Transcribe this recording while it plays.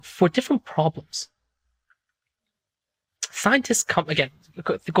for different problems, scientists come again,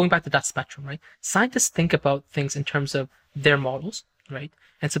 going back to that spectrum, right? Scientists think about things in terms of their models, right?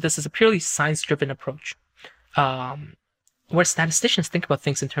 And so this is a purely science-driven approach, where statisticians think about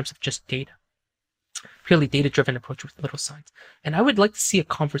things in terms of just data, purely data-driven approach with little science. And I would like to see a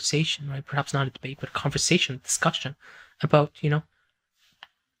conversation, right? Perhaps not a debate, but a conversation, a discussion about,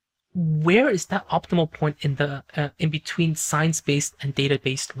 where is that optimal point in the in between science-based and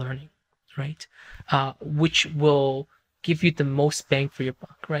data-based learning, right? Which will give you the most bang for your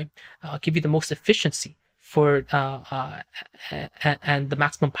buck, right? Give you the most efficiency for and the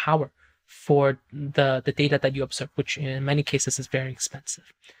maximum power for the data that you observe, which in many cases is very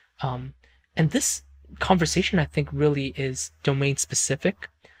expensive. And this conversation, I think, really is domain specific.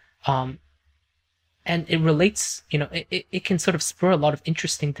 And it relates, it can sort of spur a lot of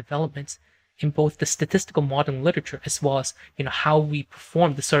interesting developments in both the statistical modeling literature as well as, how we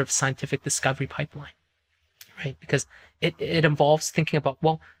perform the sort of scientific discovery pipeline, right? Because it involves thinking about,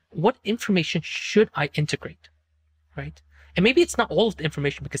 well, what information should I integrate, right? And maybe it's not all of the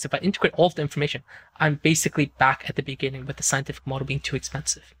information, because if I integrate all of the information, I'm basically back at the beginning with the scientific model being too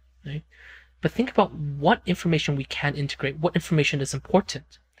expensive, right? But think about what information we can integrate, what information is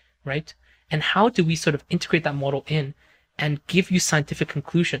important, right? And how do we sort of integrate that model in and give you scientific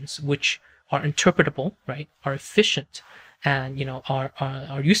conclusions which are interpretable, right? Are efficient and,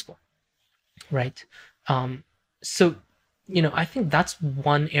 are useful, right? So, I think that's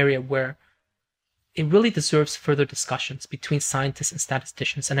one area where it really deserves further discussions between scientists and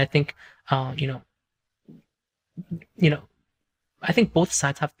statisticians. And I think, I think both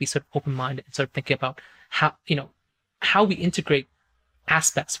sides have to be sort of open-minded and sort of thinking about how we integrate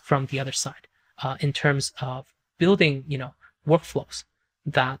aspects from the other side in terms of building, workflows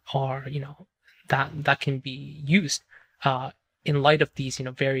that are, that can be used in light of these,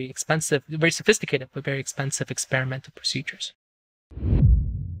 very expensive, very sophisticated, but very expensive experimental procedures.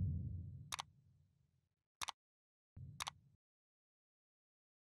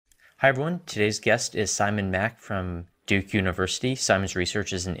 Hi, everyone. Today's guest is Simon Mak from Duke University. Simon's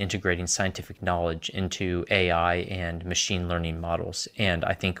research is in integrating scientific knowledge into AI and machine learning models. And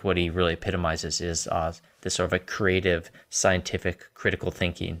I think what he really epitomizes is this sort of a creative, scientific, critical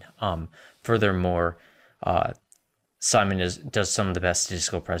thinking. Furthermore, Simon does some of the best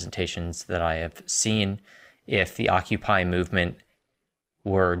statistical presentations that I have seen. If the Occupy movement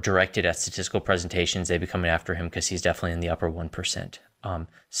were directed at statistical presentations, they'd be coming after him because he's definitely in the upper 1%.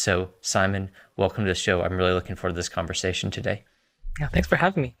 So Simon, welcome to the show. I'm really looking forward to this conversation today. Yeah, thanks for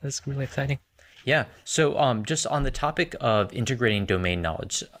having me. This is really exciting. Yeah. So just on the topic of integrating domain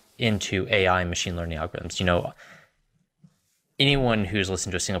knowledge into AI and machine learning algorithms, anyone who's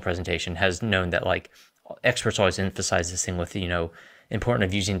listened to a single presentation has known that experts always emphasize this thing with, important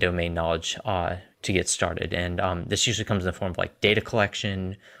of using domain knowledge to get started. And this usually comes in the form of data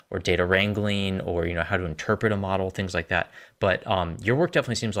collection or data wrangling or, how to interpret a model, things like that. But your work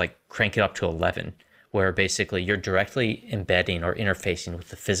definitely seems like crank it up to 11, where basically you're directly embedding or interfacing with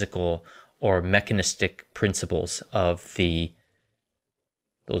the physical or mechanistic principles of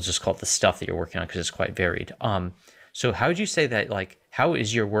we'll just call it the stuff that you're working on because it's quite varied. So how would you say that, how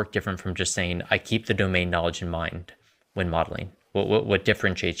is your work different from just saying, I keep the domain knowledge in mind when modeling? What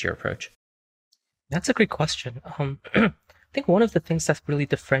differentiates your approach? That's a great question. I think one of the things that really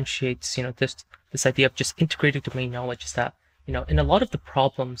differentiates, this idea of just integrated domain knowledge is that, in a lot of the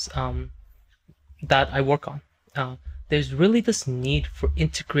problems that I work on, there's really this need for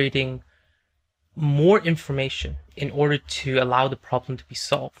integrating more information in order to allow the problem to be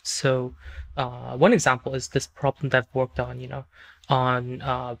solved. So one example is this problem that I've worked on,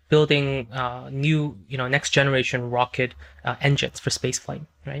 on building new, next generation rocket engines for spaceflight,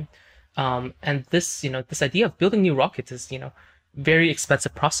 right? And this, this idea of building new rockets is, very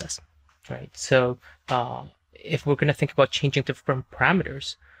expensive process, right? So if we're going to think about changing different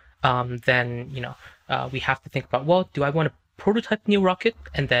parameters, then, we have to think about, well, do I want to prototype new rocket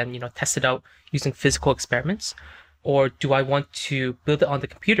and then, test it out using physical experiments? Or do I want to build it on the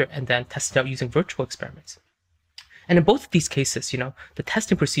computer and then test it out using virtual experiments? And in both of these cases, the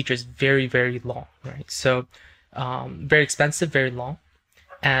testing procedure is very, very long, right? So very expensive, very long.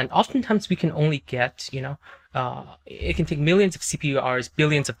 And oftentimes we can only get, it can take millions of CPU hours,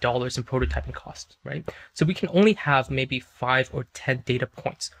 billions of dollars in prototyping costs, right? So we can only have maybe 5 or 10 data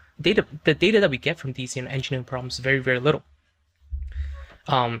points. The data that we get from these engineering problems is very, very little.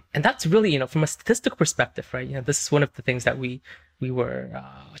 And that's really, from a statistical perspective, right? This is one of the things that we were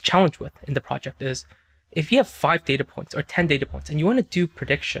challenged with in the project is if you have 5 data points or 10 data points and you want to do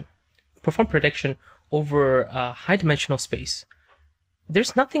perform prediction over a high dimensional space,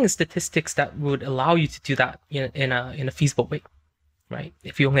 there's nothing in statistics that would allow you to do that in a feasible way, right?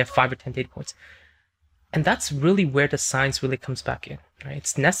 If you only have 5 or 10 data points. And that's really where the science really comes back in, right?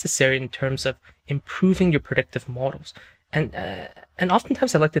 It's necessary in terms of improving your predictive models. And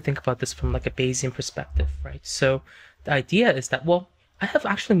oftentimes I like to think about this from like a Bayesian perspective, right? So the idea is that, well, I have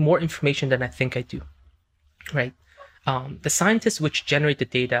actually more information than I think I do, right? The scientists which generate the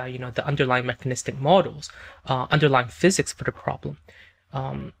data, the underlying mechanistic models, underlying physics for the problem,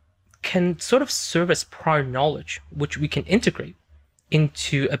 can sort of serve as prior knowledge, which we can integrate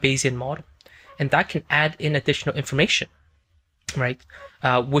into a Bayesian model. And that can add in additional information, right?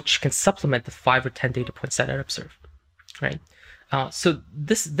 Which can supplement the 5 or 10 data points that I observed, right? So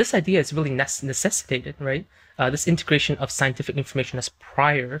this idea is really necessitated, right? This integration of scientific information as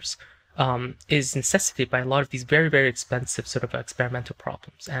priors is necessitated by a lot of these very, very expensive sort of experimental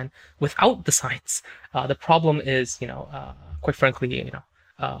problems. And without the science, the problem is, quite frankly,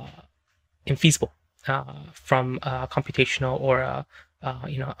 infeasible from a computational or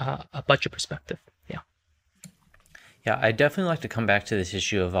a budget perspective. Yeah. Yeah, I definitely like to come back to this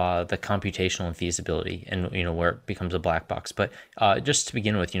issue of the computational infeasibility and where it becomes a black box. But just to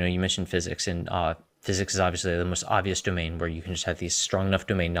begin with, you mentioned physics, and physics is obviously the most obvious domain where you can just have these strong enough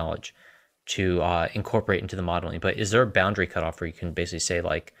domain knowledge to incorporate into the modeling. But is there a boundary cutoff where you can basically say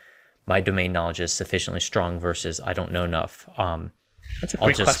like, my domain knowledge is sufficiently strong versus I don't know enough? That's a I'll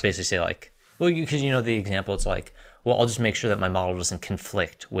great just question. basically say like, well, because the example, it's like, well, I'll just make sure that my model doesn't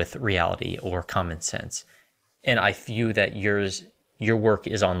conflict with reality or common sense. And I view that your work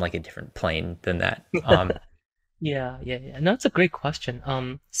is on like a different plane than that. Yeah. No, that's a great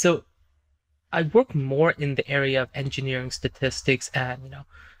question. So I work more in the area of engineering statistics and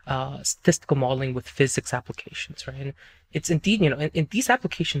statistical modeling with physics applications, right? And it's indeed in these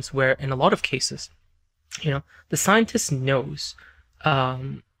applications where in a lot of cases, the scientist knows,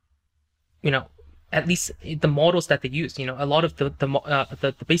 at least the models that they use, a lot of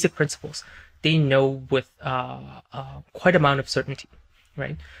the basic principles they know with quite amount of certainty,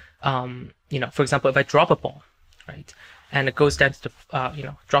 right? For example, if I drop a ball, right, and it goes down to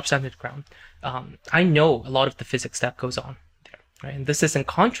the, drops down to the ground, I know a lot of the physics that goes on there, right? And this is in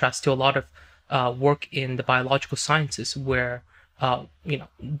contrast to a lot of work in the biological sciences where,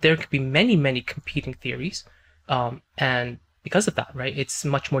 there could be many, many competing theories, and because of that, right, it's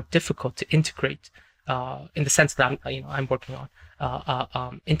much more difficult to integrate in the sense that I'm working on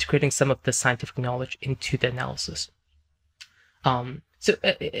integrating some of the scientific knowledge into the analysis. So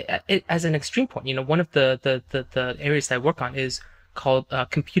as an extreme point, one of the areas that I work on is called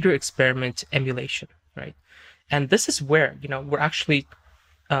computer experiment emulation, right? And this is where we're actually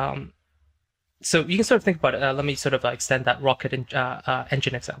so you can sort of think about it. Let me sort of extend that rocket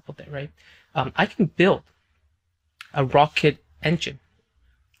engine example there, right? I can build a rocket engine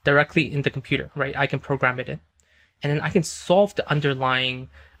directly in the computer, right? I can program it in, and then I can solve the underlying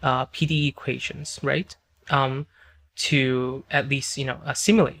PDE equations, right? To at least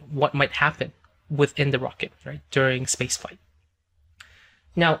simulate what might happen within the rocket, right, during spaceflight.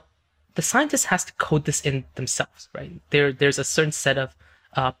 Now, the scientist has to code this in themselves, right? There's a certain set of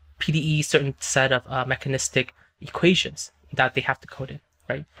PDE, certain set of mechanistic equations that they have to code in,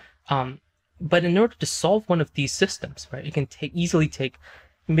 right? But in order to solve one of these systems, right, it can easily take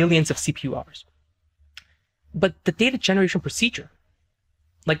millions of CPU hours. But the data generation procedure,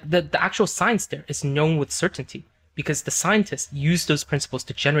 like the actual science there, is known with certainty because the scientists use those principles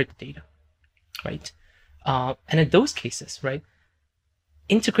to generate the data, right? And in those cases, right,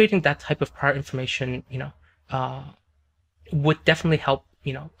 integrating that type of prior information, would definitely help,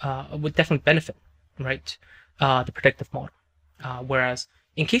 would definitely benefit, right, the predictive model. Whereas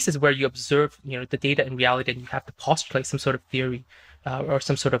in cases where you observe, the data in reality and you have to postulate some sort of theory or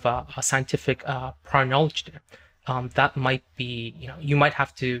some sort of a scientific prior knowledge there, that might be, you might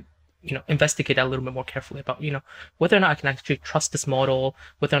have to, investigate that a little bit more carefully about, whether or not I can actually trust this model,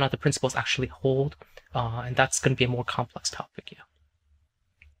 whether or not the principles actually hold, and that's going to be a more complex topic.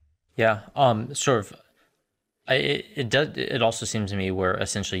 Yeah. Sort of. It also seems to me where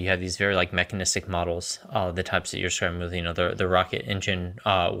essentially you have these very like mechanistic models, the types that you're describing with the rocket engine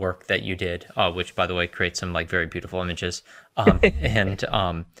work that you did, which by the way creates some like very beautiful images,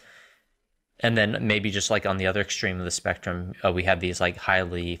 and then maybe just like on the other extreme of the spectrum, we have these like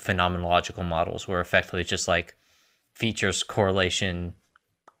highly phenomenological models where effectively it's just like features correlation,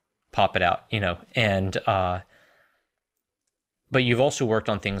 pop it out, and but you've also worked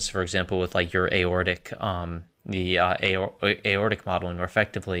on things, for example, with like your aortic, aortic modeling, where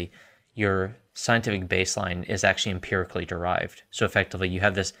effectively your scientific baseline is actually empirically derived. So effectively, you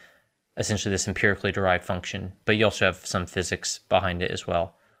have this essentially this empirically derived function, but you also have some physics behind it as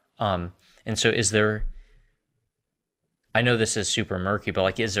well. And so is there, I know this is super murky, but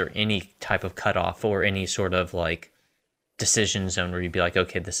like, is there any type of cutoff or any sort of like decision zone where you'd be like,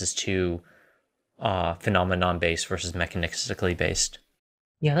 okay, this is too phenomenon based versus mechanistically based?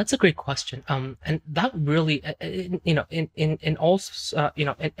 Yeah, that's a great question. And that really, in all,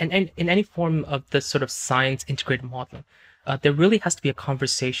 in any form of the sort of science integrated modeling, there really has to be a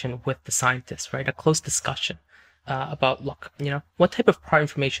conversation with the scientists, right? A close discussion about, look, what type of prior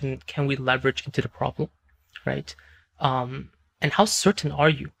information can we leverage into the problem, right? And how certain are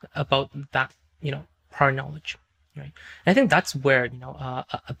you about that, prior knowledge, right? And I think that's where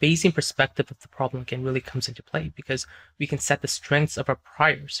a Bayesian perspective of the problem again really comes into play, because we can set the strengths of our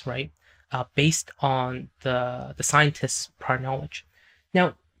priors, right, based on the scientist's prior knowledge.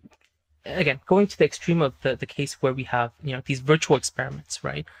 Now, again, going to the extreme of the case where we have these virtual experiments,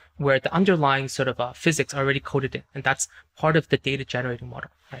 right, where the underlying sort of physics are already coded in, and that's part of the data generating model,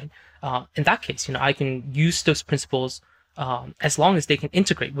 right? In that case, I can use those principles as long as they can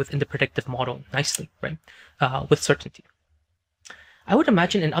integrate within the predictive model nicely, right, with certainty. I would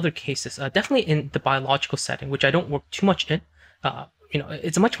imagine in other cases, definitely in the biological setting, which I don't work too much in,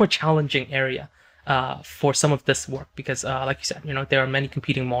 it's a much more challenging area for some of this work because, like you said, there are many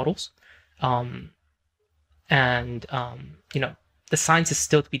competing models, and the science is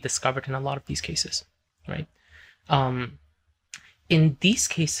still to be discovered in a lot of these cases, right? In these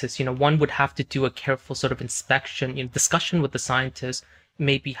cases, one would have to do a careful sort of inspection, discussion with the scientists,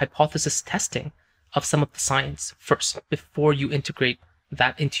 maybe hypothesis testing of some of the science first before you integrate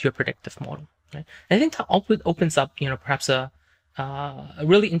that into your predictive model. Right? And I think that opens up, perhaps a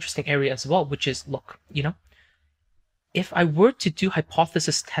really interesting area as well, which is, look, if I were to do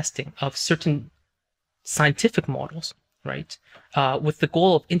hypothesis testing of certain scientific models, right, with the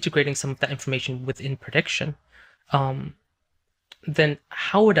goal of integrating some of that information within prediction, then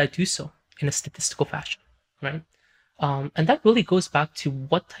how would I do so in a statistical fashion, right? And that really goes back to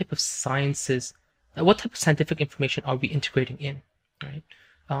what type of scientific information are we integrating in, right?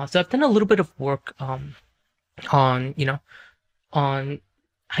 So I've done a little bit of work on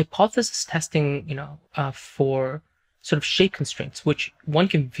hypothesis testing, for sort of shape constraints, which one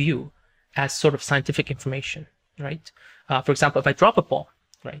can view as sort of scientific information, right? For example, if I drop a ball,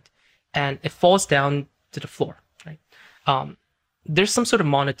 right, and it falls down to the floor, right? There's some sort of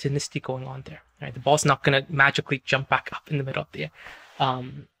monotonicity going on there, right? The ball's not going to magically jump back up in the middle of the air.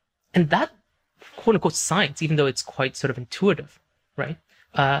 And that quote unquote science, even though it's quite sort of intuitive, right?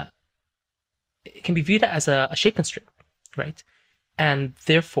 It can be viewed as a shape constraint, right? And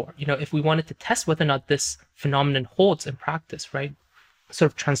therefore, if we wanted to test whether or not this phenomenon holds in practice, right,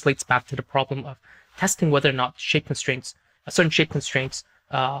 sort of translates back to the problem of testing whether or not certain shape constraints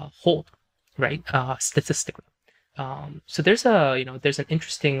hold, right, statistically. So there's an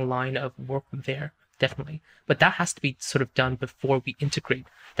interesting line of work there, definitely, but that has to be sort of done before we integrate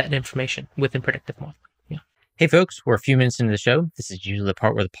that information within predictive modeling. Yeah. Hey folks, we're a few minutes into the show. This is usually the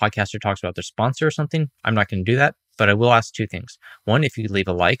part where the podcaster talks about their sponsor or something. I'm not going to do that, but I will ask two things. One, if you could leave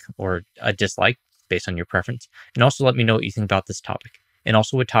a like or a dislike based on your preference, and also let me know what you think about this topic, and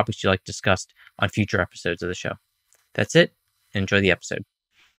also what topics you like discussed on future episodes of the show. That's it. Enjoy the episode.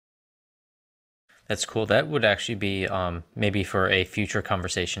 That's cool. That would actually be maybe for a future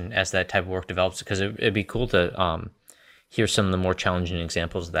conversation as that type of work develops, because it'd be cool to hear some of the more challenging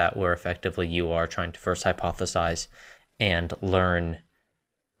examples of that, where effectively you are trying to first hypothesize and learn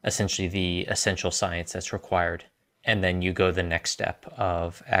essentially the essential science that's required, and then you go the next step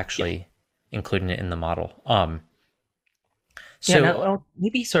of actually including it in the model. Now,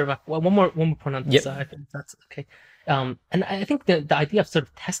 maybe sort of one more point on this. Yep. I think that's okay. And I think the idea of sort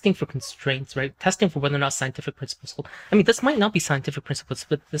of testing for constraints, right? Testing for whether or not scientific principles hold. I mean, this might not be scientific principles,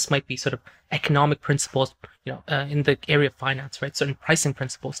 but this might be sort of economic principles, in the area of finance, right? Certain pricing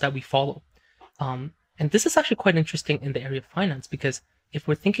principles that we follow. And this is actually quite interesting in the area of finance, because if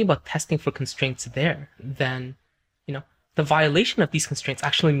we're thinking about testing for constraints there, then, the violation of these constraints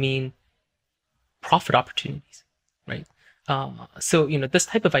actually mean profit opportunities, right? So, this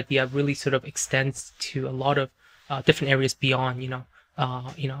type of idea really sort of extends to a lot of different areas beyond,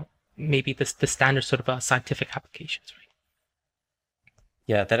 maybe the standard sort of scientific applications, right?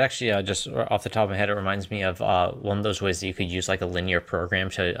 Yeah, that actually just off the top of my head, it reminds me of one of those ways that you could use like a linear program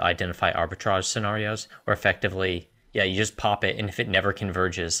to identify arbitrage scenarios, where effectively, you just pop it, and if it never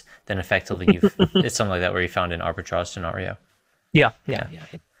converges, then effectively it's something like that where you found an arbitrage scenario. Yeah.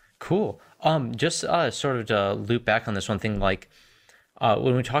 Cool. Just sort of to loop back on this one thing, like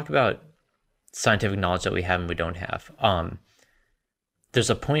when we talk about scientific knowledge that we have and we don't have, there's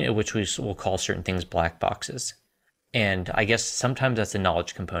a point at which we will call certain things black boxes. And I guess sometimes that's a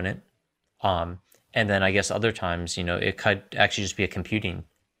knowledge component. And then I guess other times, it could actually just be a computing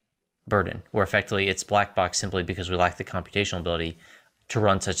burden, where effectively it's black box simply because we lack the computational ability to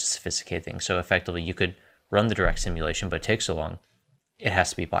run such a sophisticated thing. So effectively you could run the direct simulation, but it takes so long, it has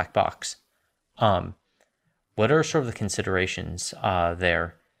to be black box. What are sort of the considerations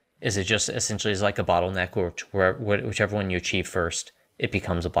there? Is it just essentially is like a bottleneck, or whichever one you achieve first, it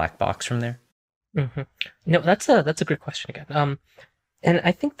becomes a black box from there? Mm-hmm. No, that's a great question again. And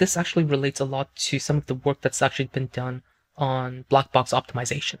I think this actually relates a lot to some of the work that's actually been done on black box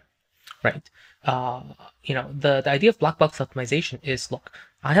optimization, right? The idea of black box optimization is, look,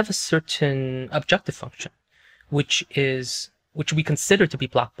 I have a certain objective function, which we consider to be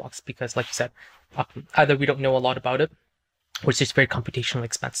black box because, like you said, either we don't know a lot about it, or it's just very computationally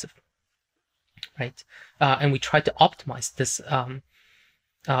expensive, right? And we try to optimize this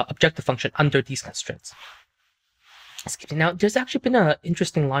objective function under these constraints. Now, there's actually been an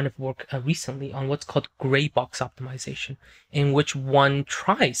interesting line of work recently on what's called gray box optimization, in which one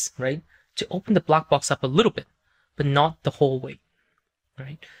tries, right, to open the black box up a little bit, but not the whole way,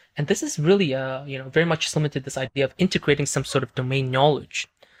 right? And this is really, very much similar to this idea of integrating some sort of domain knowledge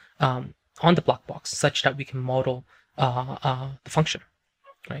on the black box, such that we can model the function,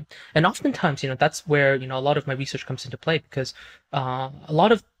 right? And oftentimes, that's where a lot of my research comes into play, because in a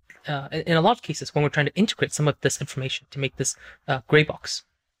lot of cases, when we're trying to integrate some of this information to make this gray box,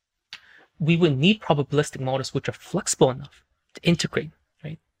 we would need probabilistic models which are flexible enough to integrate,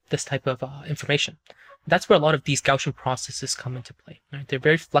 right, this type of information. That's where a lot of these Gaussian processes come into play, right? They're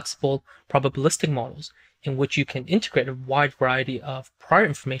very flexible probabilistic models in which you can integrate a wide variety of prior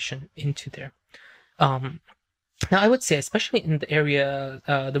information into there. Now, I would say, especially in the area,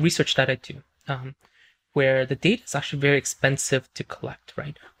 the research that I do, where the data is actually very expensive to collect,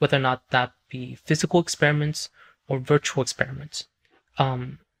 right? Whether or not that be physical experiments or virtual experiments.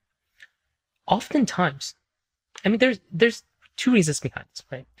 Oftentimes, I mean, there's two reasons behind this,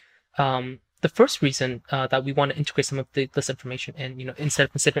 right? The first reason that we want to integrate some of this information, and instead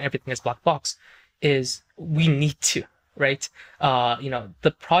of considering everything as black box, is we need to, right?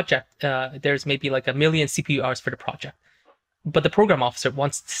 The project, there's maybe like 1 million CPU hours for the project, but the program officer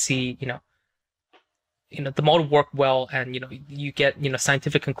wants to see, the model work well, and you get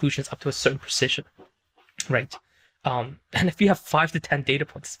scientific conclusions up to a certain precision, right? And if you have 5 to 10 data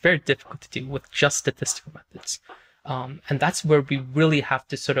points, it's very difficult to do with just statistical methods, and that's where we really have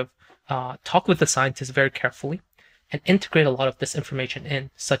to sort of talk with the scientists very carefully and integrate a lot of this information in,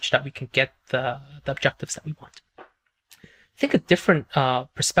 such that we can get the objectives that we want. I think a different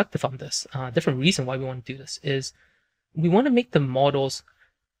perspective on this, different reason why we want to do this, is we want to make the models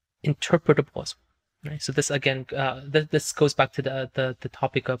interpretable as well. Right. So this again, this goes back to the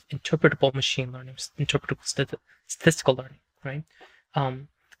topic of interpretable machine learning, interpretable statistical learning, right?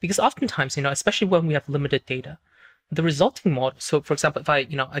 Because oftentimes, especially when we have limited data, the resulting model. So, for example, if I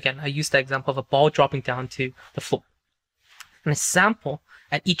use the example of a ball dropping down to the floor, and I sample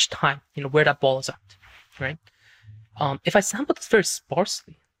at each time, where that ball is at, right? If I sample this very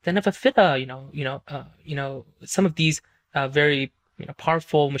sparsely, then if I fit some of these very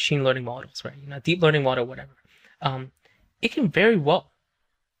powerful machine learning models, right? Deep learning model, whatever. It can very well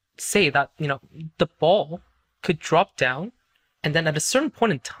say that the ball could drop down, and then at a certain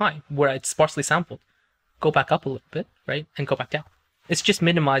point in time where it's sparsely sampled, go back up a little bit, right, and go back down. It's just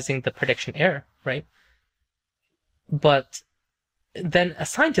minimizing the prediction error, right? But then a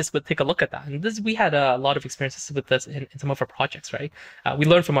scientist would take a look at that, and we had a lot of experiences with this in some of our projects, right? We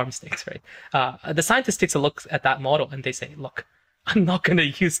learn from our mistakes, right? The scientist takes a look at that model and they say, look, I'm not going to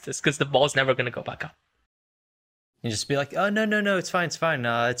use this because the ball's never going to go back up. You just be like, oh, no, it's fine.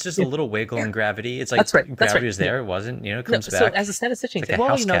 It's just a little wiggle in gravity. It's like That's right. gravity was there, it wasn't, it comes back. So as a statistician, you say,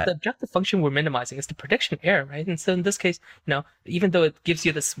 well, the objective function we're minimizing is the prediction error, right? And so in this case, even though it gives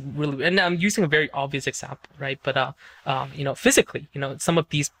you this really, and I'm using a very obvious example, right? But, physically, some of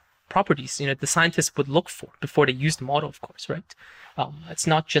these properties, the scientists would look for before they use the model, of course, right? It's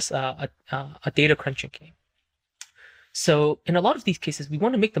not just a data crunching game. So in a lot of these cases, we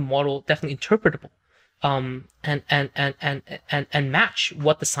want to make the model definitely interpretable, and match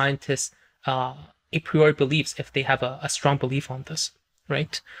what the scientist a priori believes, if they have a strong belief on this,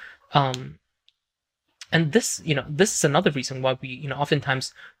 right? And this is another reason why we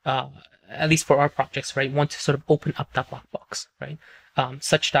oftentimes, at least for our projects, right, want to sort of open up that black box, right?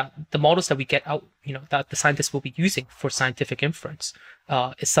 Such that the models that we get out, that the scientists will be using for scientific inference,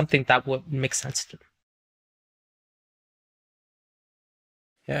 is something that would make sense to them.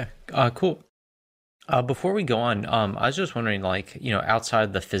 Yeah, cool. Before we go on, I was just wondering, like,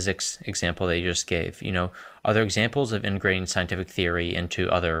 outside the physics example that you just gave, are there examples of integrating scientific theory into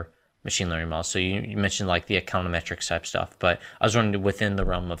other machine learning models? So you mentioned like the econometrics type stuff, but I was wondering within the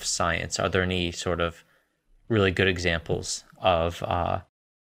realm of science, are there any sort of really good examples of Let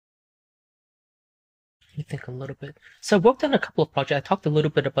me think a little bit. So I worked on a couple of projects. I talked a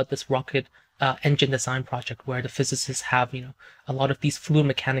little bit about this rocket engine design project where the physicists have, a lot of these fluid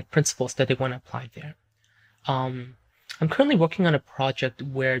mechanic principles that they want to apply there. Um, I'm currently working on a project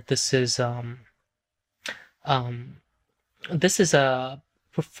where this is a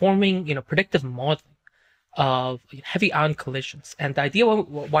performing, predictive modeling of heavy ion collisions. And the idea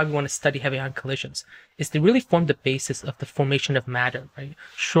why we want to study heavy ion collisions is they really form the basis of the formation of matter, right?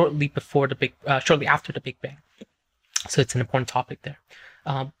 Shortly after the Big Bang. So it's an important topic there.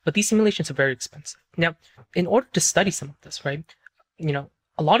 But these simulations are very expensive. Now, in order to study some of this, right, a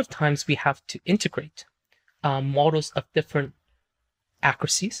lot of times we have to integrate models of different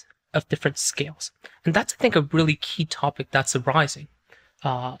accuracies, of different scales. And that's, I think, a really key topic that's arising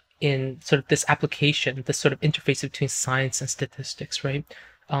in sort of this application, this sort of interface between science and statistics, right?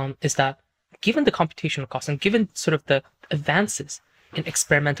 Is that given the computational cost and given sort of the advances in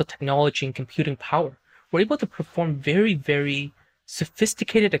experimental technology and computing power, we're able to perform very, very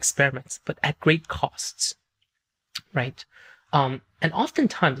sophisticated experiments, but at great costs, right? And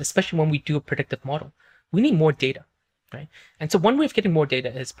oftentimes, especially when we do a predictive model, we need more data, right? And so one way of getting more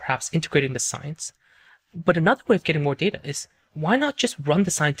data is perhaps integrating the science. But another way of getting more data is why not just run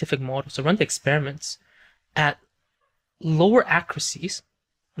the scientific models or run the experiments at lower accuracies,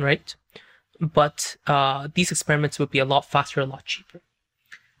 right? But these experiments would be a lot faster, a lot cheaper.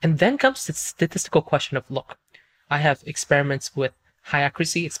 And then comes the statistical question of, look, I have experiments with high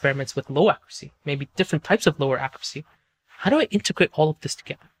accuracy, experiments with low accuracy, maybe different types of lower accuracy. How do I integrate all of this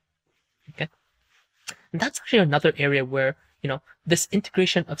together? Okay. And that's actually another area where, this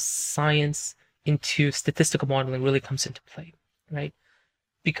integration of science into statistical modeling really comes into play, right?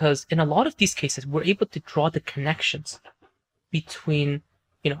 Because in a lot of these cases, we're able to draw the connections between,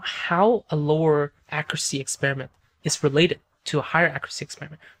 how a lower accuracy experiment is related to a higher accuracy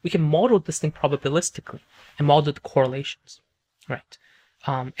experiment. We can model this thing probabilistically and model the correlations, right?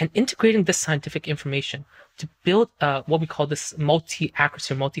 And integrating this scientific information to build what we call this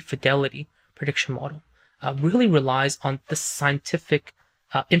multi-accuracy or multi-fidelity prediction model really relies on the scientific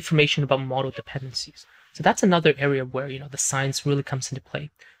information about model dependencies. So that's another area where the science really comes into play.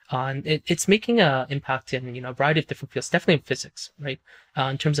 And it's making an impact in a variety of different fields, definitely in physics, right?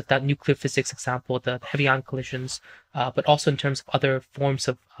 In terms of that nuclear physics example, the heavy ion collisions, but also in terms of other forms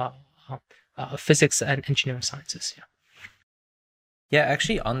of physics and engineering sciences. Yeah. Yeah,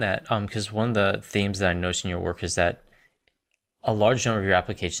 actually on that, because one of the themes that I noticed in your work is that a large number of your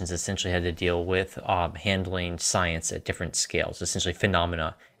applications essentially had to deal with handling science at different scales, essentially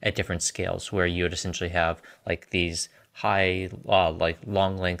phenomena at different scales, where you would essentially have like these high, like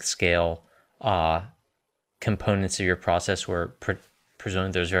long length scale components of your process where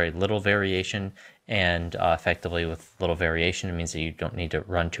presumably there's very little variation, and effectively with little variation, it means that you don't need to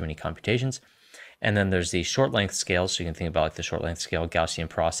run too many computations. And then there's the short length scales, so you can think about like the short length scale Gaussian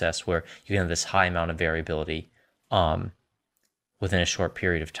process where you can have this high amount of variability within a short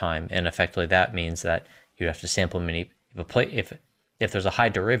period of time. And effectively that means that you have to sample many, if there's a high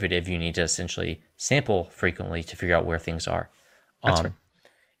derivative, you need to essentially sample frequently to figure out where things are. That's right.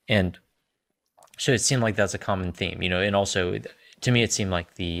 And so it seemed like that's a common theme, and also to me it seemed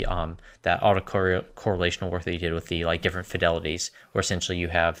like the that autocorrelational work that you did with the like different fidelities, where essentially you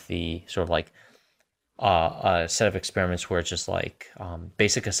have the sort of like a set of experiments where it's just like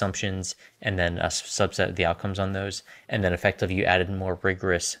basic assumptions and then a subset of the outcomes on those. And then effectively you added more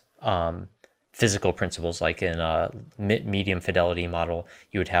rigorous physical principles, like in a medium fidelity model,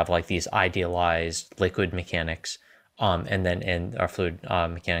 you would have like these idealized liquid mechanics, and then in our fluid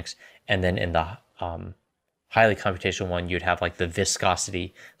mechanics, and then in the highly computational one, you'd have like the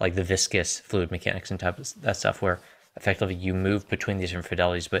viscosity, like the viscous fluid mechanics and type of that stuff where effectively you move between these different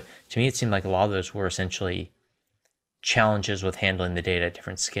fidelities. But to me, it seemed like a lot of those were essentially challenges with handling the data at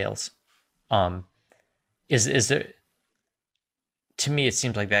different scales. Is there, to me, it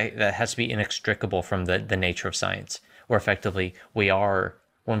seems like that has to be inextricable from the nature of science, where effectively we are,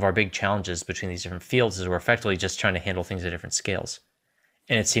 one of our big challenges between these different fields is we're effectively just trying to handle things at different scales.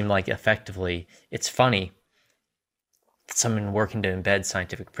 And it seemed like effectively, it's funny that someone working to embed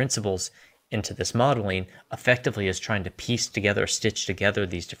scientific principles into this modeling effectively is trying to piece together, stitch together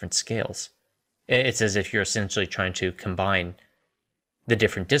these different scales. It's as if you're essentially trying to combine the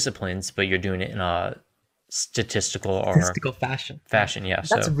different disciplines, but you're doing it in a statistical or statistical fashion. Right? fashion. Yeah.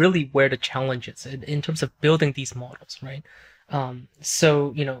 That's So really where the challenge is in terms of building these models, right?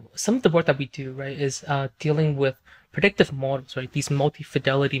 So some of the work that we do, right, is dealing with predictive models, right? These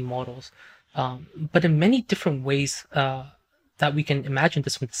multi-fidelity models, but in many different ways that we can imagine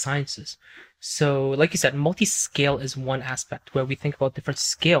this from the sciences. So, like you said, multi-scale is one aspect where we think about different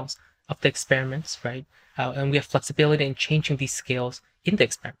scales of the experiments, right? And we have flexibility in changing these scales in the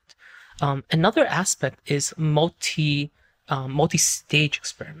experiment. Another aspect is multi-stage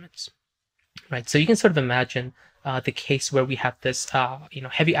experiments, right? So you can sort of imagine the case where we have this,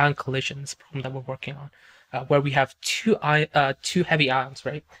 heavy ion collisions problem that we're working on, where we have two heavy ions,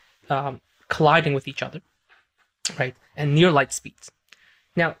 right, colliding with each other, right, and near light speeds.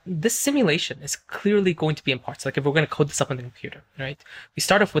 Now, this simulation is clearly going to be in parts. Like if we're going to code this up on the computer, right? We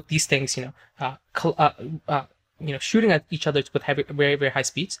start off with these things, shooting at each other with very, very high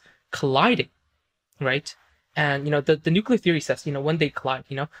speeds, colliding, right? And the nuclear theory says, when they collide,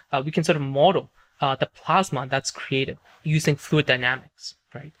 we can sort of model the plasma that's created using fluid dynamics,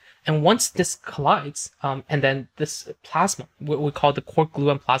 right? And once this collides, and then this plasma, what we call the quark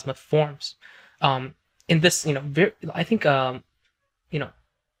gluon plasma, forms, in this, I think,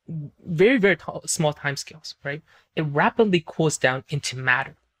 very, very small time scales, right? It rapidly cools down into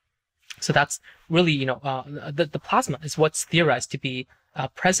matter. So that's really, the plasma is what's theorized to be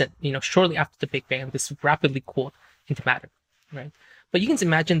present, shortly after the Big Bang. This rapidly cooled into matter, right? But you can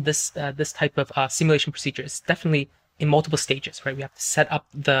imagine this type of simulation procedure is definitely in multiple stages, right? We have to set up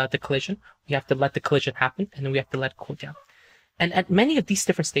the collision, we have to let the collision happen, and then we have to let it cool down. And at many of these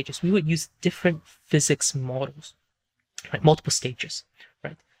different stages, we would use different physics models, right? Multiple stages,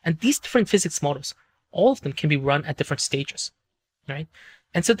 right? And these different physics models, all of them can be run at different stages, right?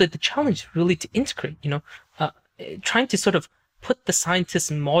 And so the challenge is really to integrate, trying to sort of put the scientist's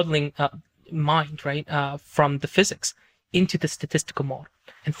modeling mind, right, from the physics into the statistical model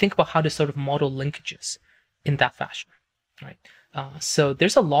and think about how to sort of model linkages in that fashion, right? So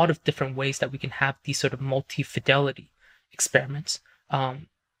there's a lot of different ways that we can have these sort of multi-fidelity experiments,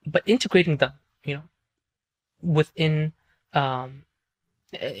 but integrating them, within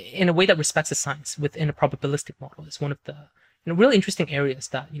in a way that respects the science within a probabilistic model is one of the really interesting areas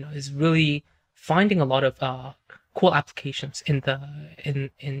that is really finding a lot of cool applications in the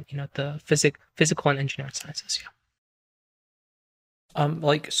the physical and engineering sciences. Yeah.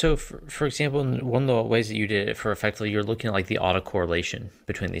 So for example, one of the ways that you did it for effectively, you're looking at like the autocorrelation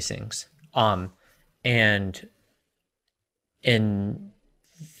between these things. And in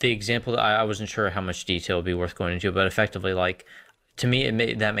the example, I wasn't sure how much detail would be worth going into, but effectively, like, to me,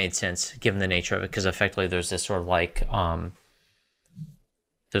 that made sense given the nature of it, because effectively there's this sort of like,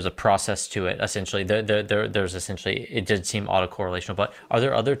 there's a process to it. Essentially, there's essentially, it did seem autocorrelational, but are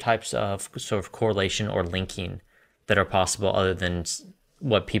there other types of sort of correlation or linking that are possible other than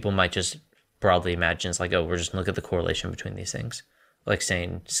what people might just broadly imagine is like, oh, we're just looking at the correlation between these things, like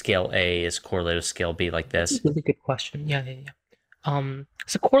saying scale A is correlated with scale B like this? That's a really good question. Yeah.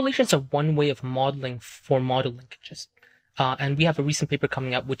 So correlations are one way of modeling for model linkages. And we have a recent paper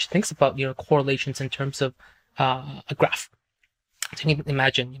coming out which thinks about correlations in terms of a graph. So you can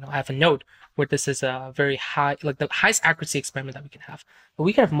imagine, I have a node where this is a very high, like the highest accuracy experiment that we can have. But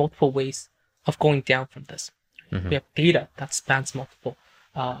we can have multiple ways of going down from this. Mm-hmm. We have data that spans multiple,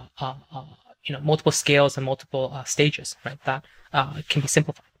 multiple scales and multiple stages, right? That can be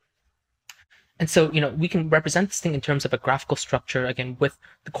simplified. And so, we can represent this thing in terms of a graphical structure, again, with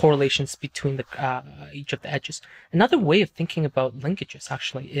the correlations between each of the edges. Another way of thinking about linkages,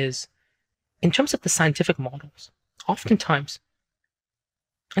 actually, is in terms of the scientific models. Oftentimes,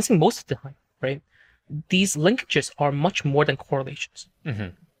 I think most of the time, right, these linkages are much more than correlations. Mm-hmm.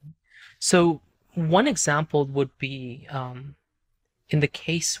 So one example would be in the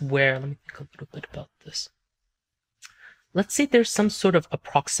case where, let me think a little bit about this. Let's say there's some sort of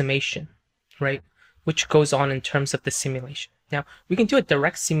approximation, right, which goes on in terms of the simulation. Now, we can do a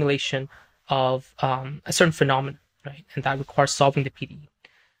direct simulation of a certain phenomenon, right, and that requires solving the PDE.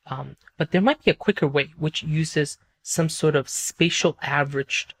 But there might be a quicker way, which uses some sort of spatial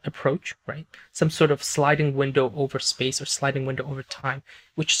averaged approach, right, some sort of sliding window over space or sliding window over time,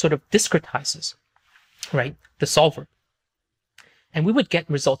 which sort of discretizes, right, the solver. And we would get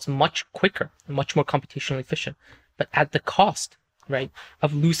results much quicker and much more computationally efficient, but at the cost, right,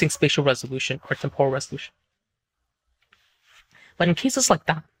 of losing spatial resolution or temporal resolution. But in cases like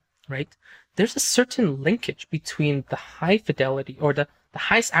that, right, there's a certain linkage between the high fidelity or the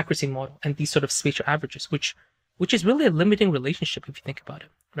highest accuracy model and these sort of spatial averages, which is really a limiting relationship if you think about it,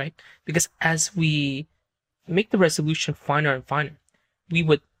 right? Because as we make the resolution finer and finer, we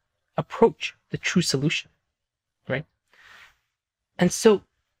would approach the true solution, And so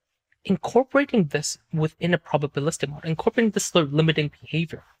incorporating this within a probabilistic model, incorporating this sort of limiting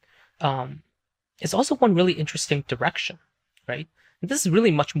behavior, is also one really interesting direction, right? And this is really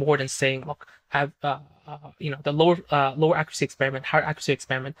much more than saying, look, I have the lower accuracy experiment, higher accuracy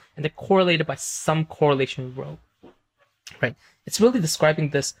experiment, and they're correlated by some correlation rho, right? It's really describing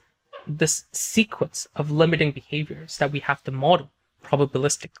this sequence of limiting behaviors that we have to model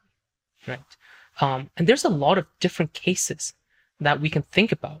probabilistically, right? And there's a lot of different cases that we can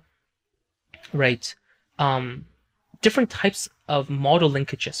think about, right? Different types of model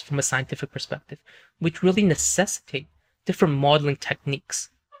linkages from a scientific perspective, which really necessitate different modeling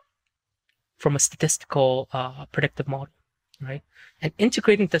techniques from a statistical predictive model, right? And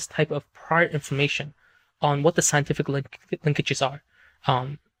integrating this type of prior information on what the scientific linkages are,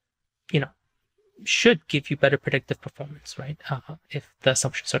 should give you better predictive performance, right? If the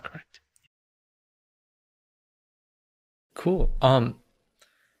assumptions are correct. Cool.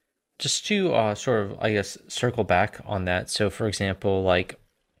 Just to sort of, I guess, circle back on that. So, for example, like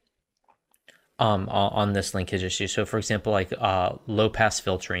on this linkage issue. So, for example, like low pass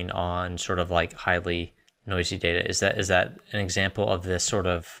filtering on sort of like highly noisy data. Is that an example of this sort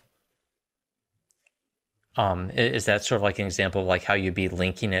of? Is that sort of like an example of like how you'd be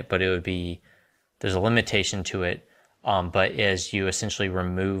linking it, but it would be there's a limitation to it. But as you essentially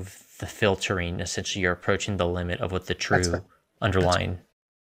remove the filtering, essentially you're approaching the limit of what the true underlying.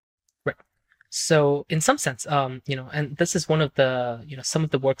 Right. So in some sense, and this is one of the, some of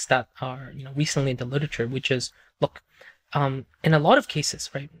the works that are, recently in the literature, which is, look, in a lot of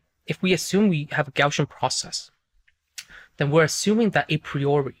cases, right, if we assume we have a Gaussian process, then we're assuming that a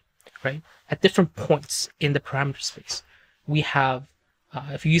priori, right, at different points in the parameter space, we have,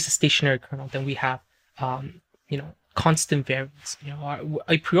 if you use a stationary kernel, then we have, constant variance.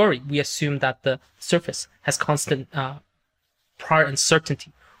 A priori, we assume that the surface has constant prior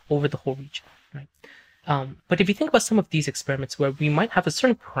uncertainty over the whole region, right? But if you think about some of these experiments where we might have a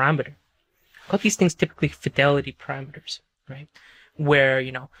certain parameter, call these things typically fidelity parameters, right? Where,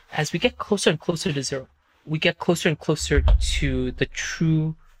 as we get closer and closer to zero, we get closer and closer to the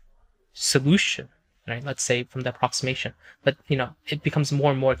true solution, right? Let's say from the approximation, but, it becomes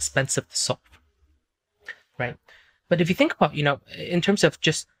more and more expensive to solve, right? But if you think about, in terms of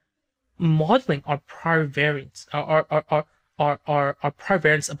just modeling our prior variance, our prior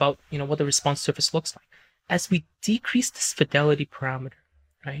variance about, what the response surface looks like, as we decrease this fidelity parameter,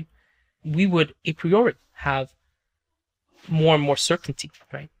 right, we would a priori have more and more certainty,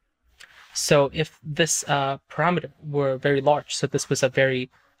 right? So if this parameter were very large, so this was a very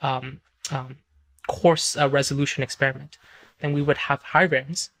coarse resolution experiment, then we would have higher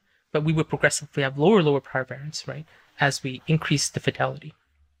variance, but we would progressively have lower prior variance, right, as we increase the fidelity.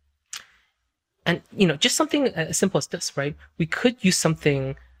 And, just something as simple as this, right? We could use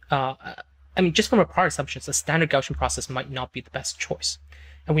something, just from our prior assumptions, a standard Gaussian process might not be the best choice.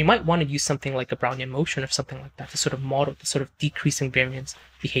 And we might want to use something like a Brownian motion or something like that to sort of model the sort of decreasing variance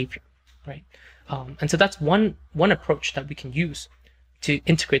behavior, right? And so that's one approach that we can use to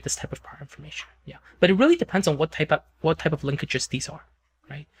integrate this type of prior information. Yeah, but it really depends on what type of linkages these are,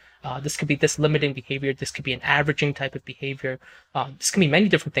 right? This could be this limiting behavior. This could be an averaging type of behavior. This can be many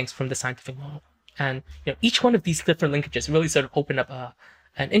different things from the scientific model. And each one of these different linkages really sort of open up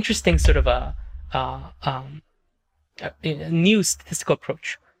an interesting sort of a new statistical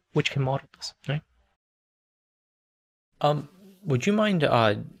approach which can model this, right? Would you mind?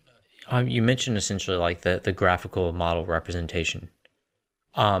 You mentioned essentially like the graphical model representation.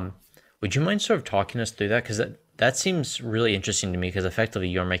 Would you mind sort of talking us through that? Because that seems really interesting to me, because effectively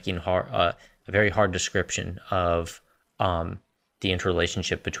you're making a very hard description of the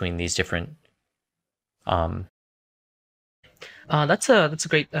interrelationship between these different. That's a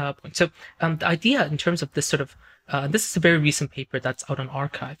great point. So the idea in terms of this sort of this is a very recent paper that's out on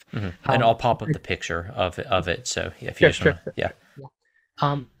arXiv. Mm-hmm. And I'll pop up the picture of it. So yeah, if you just want to, yeah.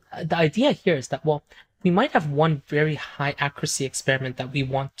 The idea here is that, well, we might have one very high accuracy experiment that we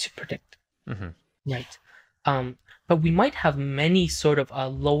want to predict, right? But we might have many sort of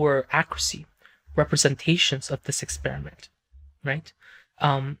lower accuracy representations of this experiment, right?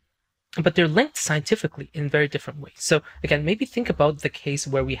 But they're linked scientifically in very different ways. So again, maybe think about the case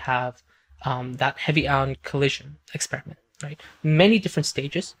where we have that heavy ion collision experiment, right? Many different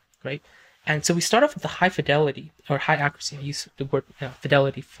stages, right? And so we start off with the high fidelity or high accuracy. I use the word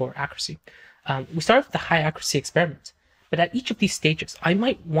fidelity for accuracy. We start off with the high accuracy experiment, but at each of these stages, I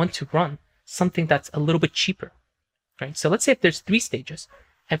might want to run something that's a little bit cheaper, right? So let's say if there's 3 stages,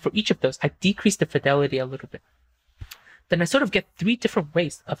 and for each of those, I decrease the fidelity a little bit. Then I sort of get 3 different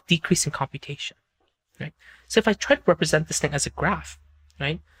ways of decreasing computation, right? So if I try to represent this thing as a graph,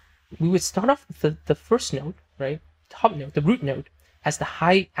 right? We would start off with the first node, right? Top node, the root node, as the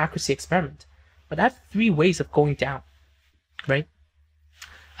high accuracy experiment. But I have three ways of going down, right?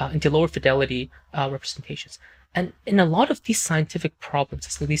 Into lower fidelity representations. And in a lot of these scientific problems,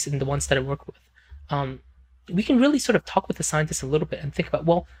 at least in the ones that I work with, we can really sort of talk with the scientists a little bit and think about,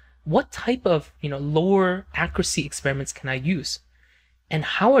 well, what type of lower accuracy experiments can I use, and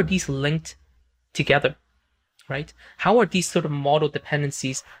how are these linked together, right? How are these sort of model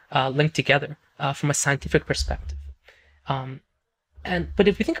dependencies linked together from a scientific perspective? But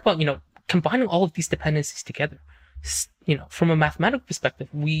if we think about combining all of these dependencies together, from a mathematical perspective,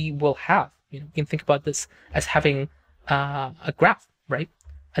 we will have we can think about this as having a graph, right?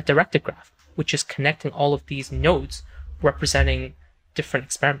 A directed graph, which is connecting all of these nodes representing different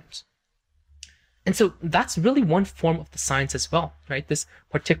experiments. And so that's really one form of the science as well, right? This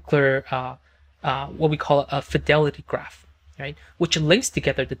particular, what we call a fidelity graph, right? Which links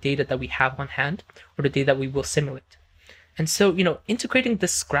together the data that we have on hand or the data that we will simulate. And so, integrating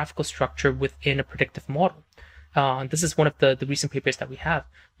this graphical structure within a predictive model, this is one of the recent papers that we have.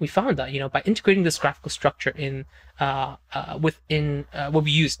 We found that, by integrating this graphical structure in within what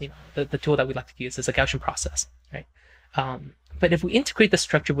we use, the tool that we like to use is a Gaussian process, right? But if we integrate the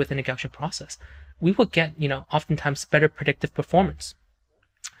structure within a Gaussian process, we will get, oftentimes better predictive performance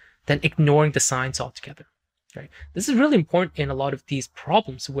than ignoring the science altogether, right? This is really important in a lot of these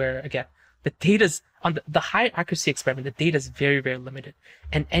problems where, again, the data's on the high accuracy experiment, the data is very, very limited,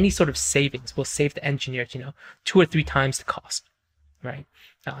 and any sort of savings will save the engineers, 2 or 3 times the cost, right?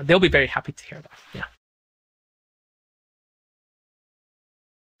 They'll be very happy to hear that. Yeah.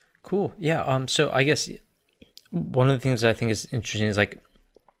 Cool. Yeah. So I guess one of the things I think is interesting is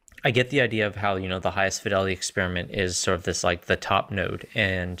I get the idea of how the highest fidelity experiment is sort of this the top node,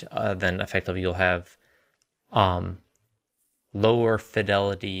 and then effectively you'll have lower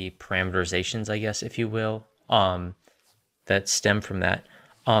fidelity parameterizations, I guess, if you will, that stem from that.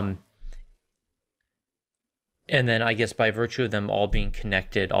 And then I guess by virtue of them all being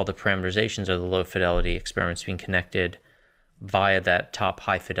connected, all the parameterizations or the low fidelity experiments being connected via that top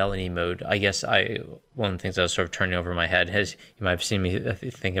high fidelity mode, I guess one of the things that was sort of turning over my head, as you might have seen me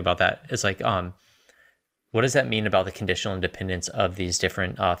thinking about that, is what does that mean about the conditional independence of these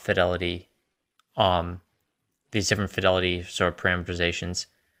different fidelity sort of parameterizations?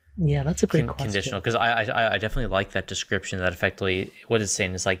 Yeah, that's a great question. Conditional, because I definitely like that description that effectively what it's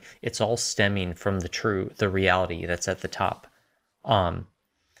saying is it's all stemming from the reality that's at the top. And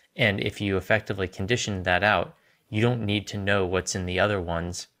if you effectively condition that out, you don't need to know what's in the other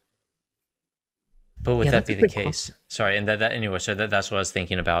ones. But would that be the case? Question. Sorry, and that anyway, so that's what I was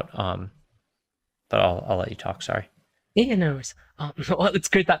thinking about. But I'll let you talk, sorry. Yeah, no worries. Well, it's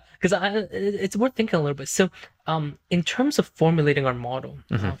great that, because it's worth thinking a little bit. So, in terms of formulating our model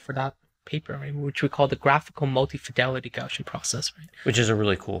for that paper, right, which we call the graphical multi-fidelity Gaussian process, right? Which is a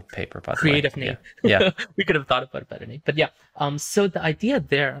really cool paper, by the way. Creative name. Yeah. We could have thought about a better name, but yeah. So the idea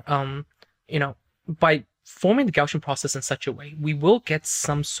there, by forming the Gaussian process in such a way, we will get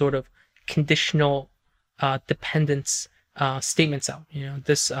some sort of conditional dependence statements out.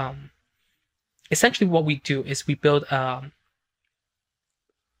 This essentially what we do is we build a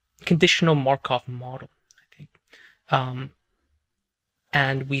conditional Markov model, I think,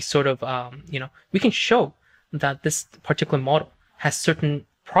 and we sort of we can show that this particular model has certain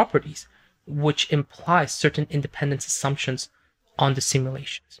properties which imply certain independence assumptions on the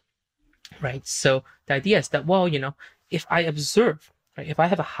simulations, right? So the idea is that, well, if I observe, right, if I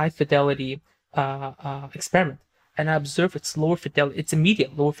have a high fidelity experiment and I observe its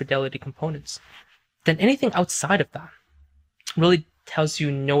immediate lower fidelity components, then anything outside of that really tells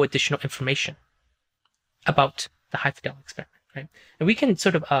you no additional information about the high fidelity experiment, right? And we can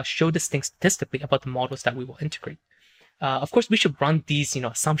sort of show this thing statistically about the models that we will integrate. Of course, we should run these,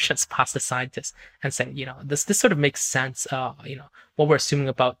 assumptions past the scientists and say, this sort of makes sense. What we're assuming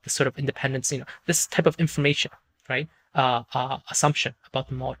about the sort of independence, this type of information, right? Assumption about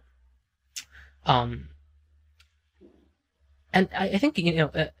the model. And I think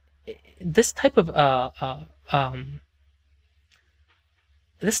this type of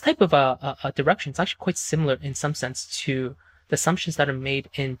direction is actually quite similar in some sense to the assumptions that are made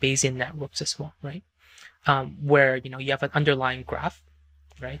in Bayesian networks as well, right? Where you have an underlying graph,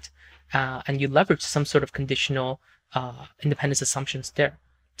 right? And you leverage some sort of conditional independence assumptions there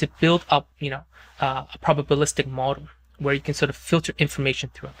to build up, a probabilistic model where you can sort of filter information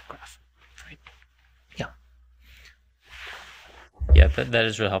throughout the graph, right? Yeah. Yeah, that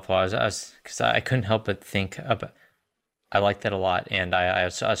is really helpful. I was because I couldn't help but think about I like that a lot, and I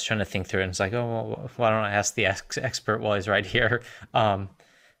was trying to think through it, and it's like, oh, well, why don't I ask the expert while he's right here, um,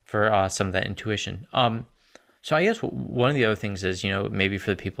 for some of that intuition. So I guess one of the other things is, maybe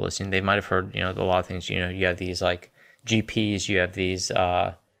for the people listening, they might have heard, a lot of things. You have these like GPs, you have these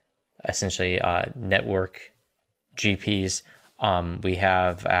essentially network GPs. We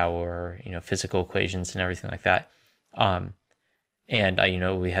have our physical equations and everything like that. And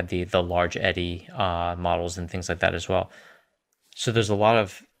we had the large eddy models and things like that as well. So there's a lot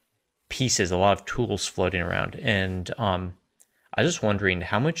of pieces, a lot of tools floating around, and I was just wondering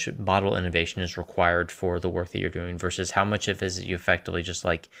how much model innovation is required for the work that you're doing versus how much of it is you effectively just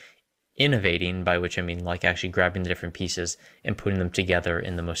like innovating, by which I mean like actually grabbing the different pieces and putting them together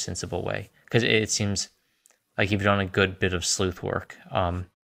in the most sensible way. Because it seems like you've done a good bit of sleuth work.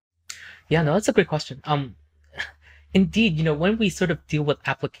 Yeah, no, that's a great question. Indeed, when we sort of deal with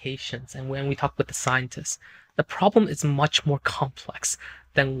applications and when we talk with the scientists, the problem is much more complex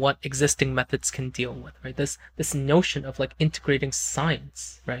than what existing methods can deal with, right? This notion of like integrating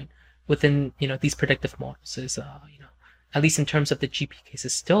science, right, within these predictive models is at least in terms of the GP case,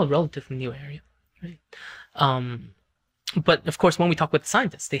 is still a relatively new area, right? But of course, when we talk with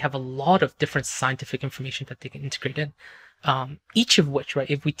scientists, they have a lot of different scientific information that they can integrate in. Each of which, right,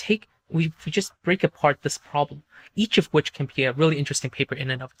 if we just break apart this problem, each of which can be a really interesting paper in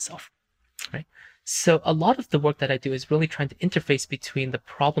and of itself, right? So a lot of the work that I do is really trying to interface between the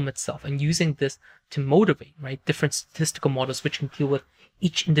problem itself and using this to motivate, right, different statistical models which can deal with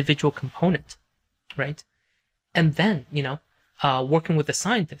each individual component, right? And then, working with the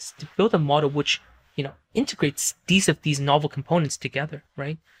scientists to build a model which, integrates these novel components together,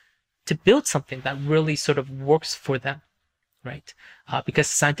 right? To build something that really sort of works for them, right? Because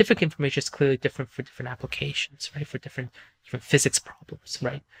scientific information is clearly different for different applications, right? For different physics problems,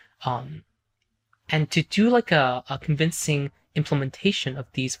 right? And to do like a convincing implementation of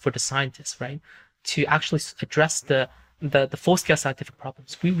these for the scientists, right? To actually address the full scale scientific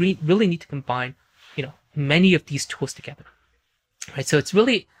problems, we really need to combine, many of these tools together, right? So it's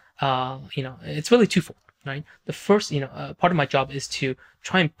really, it's really twofold, right? The first, part of my job is to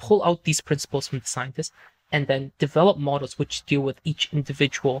try and pull out these principles from the scientists and then develop models which deal with each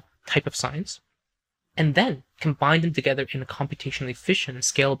individual type of science, and then combine them together in a computationally efficient and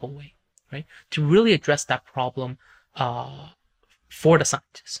scalable way, right? To really address that problem for the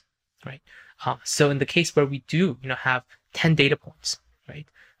scientists, right? So in the case where we do, have 10 data points, right?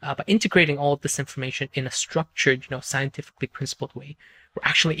 By integrating all of this information in a structured, scientifically principled way, we're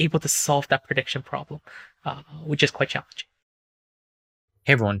actually able to solve that prediction problem, which is quite challenging.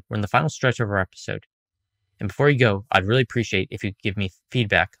 Hey everyone, we're in the final stretch of our episode. And before you go, I'd really appreciate if you could give me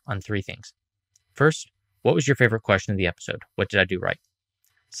feedback on 3 things. First, what was your favorite question of the episode? What did I do right?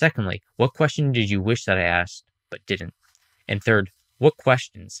 Secondly, what question did you wish that I asked but didn't? And third, what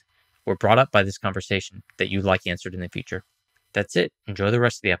questions were brought up by this conversation that you'd like answered in the future? That's it. Enjoy the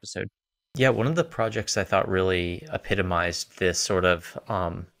rest of the episode. Yeah, one of the projects I thought really epitomized this sort of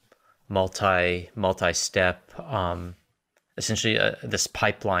multi-step, essentially this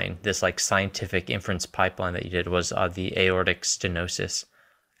pipeline, this like scientific inference pipeline that you did was the aortic stenosis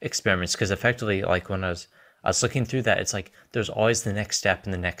experiments. Because effectively, like when I was looking through that, it's like there's always the next step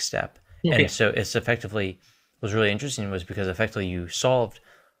and the next step. Yeah. And so it's effectively, what was really interesting was because effectively you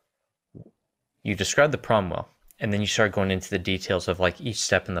described the problem well, and then you start going into the details of like each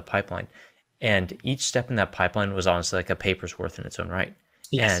step in the pipeline. And each step in that pipeline was honestly like a paper's worth in its own right.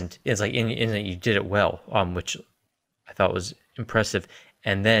 Yes. And it's like in that you did it well, which I thought was impressive.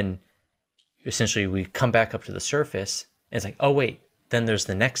 And then essentially we come back up to the surface and it's like, oh wait, then there's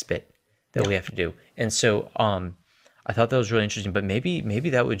the next bit that we have to do. And so I thought that was really interesting, but maybe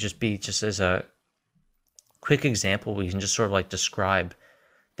that would just be just as a quick example, we can just sort of like describe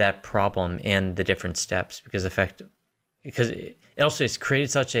that problem and the different steps, because it also it's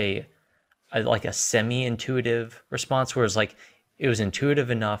created such a semi-intuitive response, whereas like it was intuitive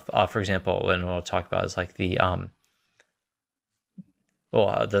enough, for example, and what I'll talk about is like the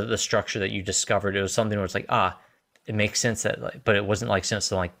structure that you discovered. It was something where it's like, it makes sense that, like, but it wasn't like sense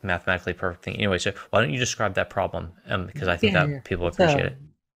to like mathematically perfect thing. Anyway, so why don't you describe that problem? Because I think that people appreciate it.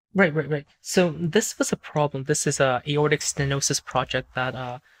 Right. So this was a problem. This is a aortic stenosis project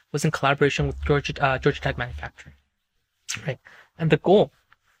that was in collaboration with Georgia Tech Manufacturing, right? And the goal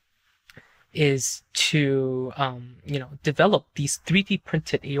is to develop these 3D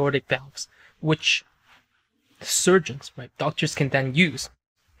printed aortic valves, which surgeons, right, doctors can then use,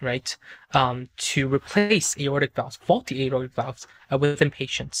 right, to replace aortic valves, faulty aortic valves within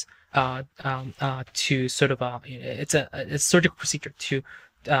patients, to sort of it's a surgical procedure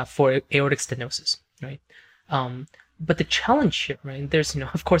for aortic stenosis, right? But the challenge here, right? There's,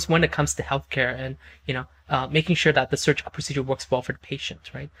 of course, when it comes to healthcare and, making sure that the surgical procedure works well for the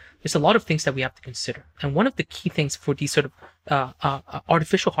patient, right? There's a lot of things that we have to consider. And one of the key things for these sort of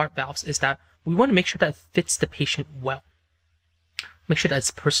artificial heart valves is that we want to make sure that it fits the patient well. Make sure that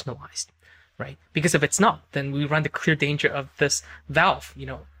it's personalized, right? Because if it's not, then we run the clear danger of this valve,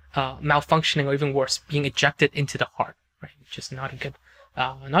 malfunctioning or even worse, being ejected into the heart, right? Which is not a good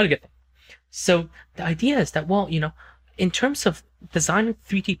thing. So the idea is that, well, in terms of designing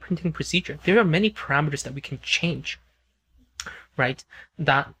 3D printing procedure, there are many parameters that we can change, right?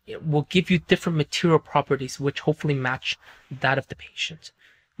 That will give you different material properties, which hopefully match that of the patient.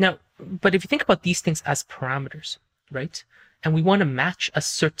 Now, but if you think about these things as parameters, right? And we want to match a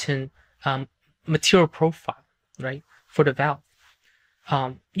certain material profile, right, for the valve.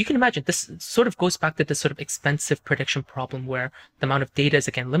 You can imagine this sort of goes back to this sort of expensive prediction problem where the amount of data is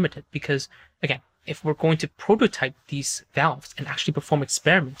again limited because, again, if we're going to prototype these valves and actually perform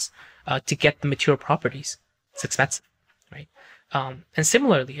experiments to get the material properties, it's expensive, right? And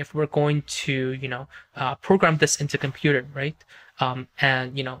similarly, if we're going to, program this into a computer, right,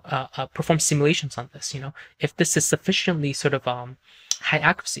 and perform simulations on this, if this is sufficiently sort of high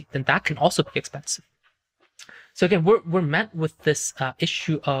accuracy, then that can also be expensive. So again, we're met with this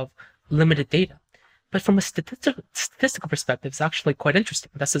issue of limited data, but from a statistical perspective, it's actually quite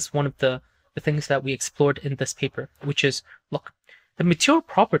interesting. This is one of the things that we explored in this paper, which is, look, the material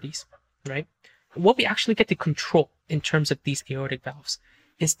properties, right? What we actually get to control in terms of these aortic valves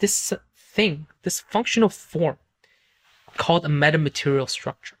is this thing, this functional form called a metamaterial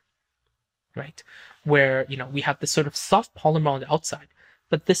structure, right? Where, we have this sort of soft polymer on the outside,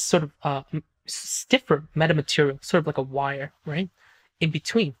 but this sort of stiffer metamaterial, sort of like a wire, right? In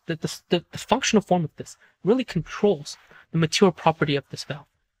between, the functional form of this really controls the material property of this valve.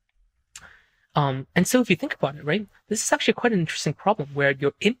 And so if you think about it, right, this is actually quite an interesting problem where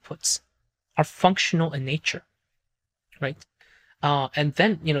your inputs are functional in nature, right? And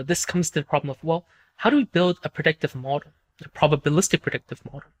then, this comes to the problem of, well, how do we build a predictive model, a probabilistic predictive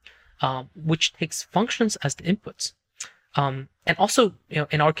model, which takes functions as the inputs, and also,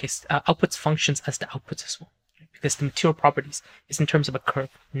 in our case, outputs functions as the outputs as well, right? Because the material properties is in terms of a curve,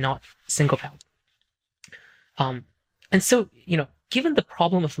 not single value. And so, given the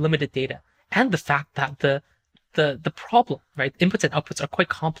problem of limited data and the fact that the problem, right, inputs and outputs are quite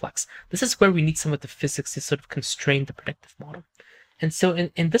complex, this is where we need some of the physics to sort of constrain the predictive model. And so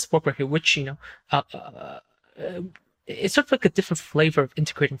in this work right here, which, it's sort of like a different flavor of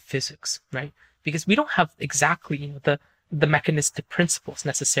integrating physics, right? Because we don't have exactly, the mechanistic principles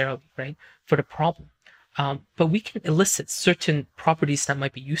necessarily, right, for the problem. But we can elicit certain properties that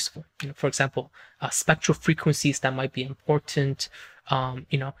might be useful. For example, spectral frequencies that might be important,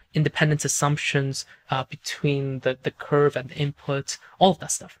 independence assumptions between the curve and the input, all of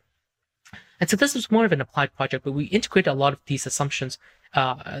that stuff. And so this is more of an applied project, but we integrate a lot of these assumptions,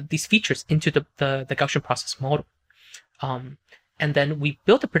 these features into the Gaussian process model. And then we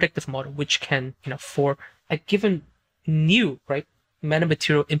build a predictive model which can, for a given new, right,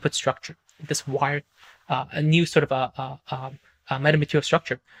 metamaterial input structure, this wire, a new sort of a metamaterial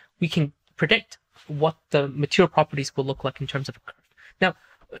structure, we can predict what the material properties will look like in terms of a curve. Now,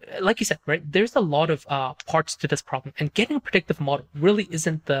 like you said, right, there's a lot of parts to this problem, and getting a predictive model really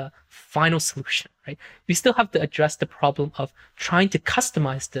isn't the final solution, right? We still have to address the problem of trying to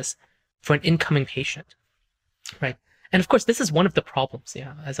customize this for an incoming patient, right? And of course, this is one of the problems,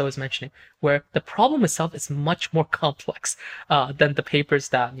 as I was mentioning, where the problem itself is much more complex than the papers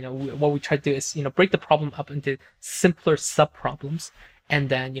that, what we try to do is, break the problem up into simpler sub-problems and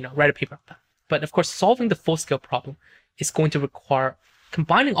then, write a paper on that. But of course, solving the full-scale problem is going to require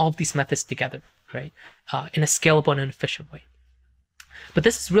combining all of these methods together, right, in a scalable and an efficient way. But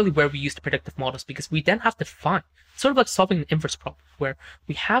this is really where we use the predictive models, because we then have to find, sort of like solving an inverse problem, where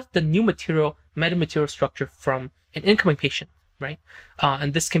we have the new metamaterial structure from an incoming patient, right?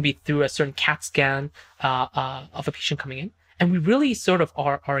 And this can be through a certain CAT scan of a patient coming in. And we really sort of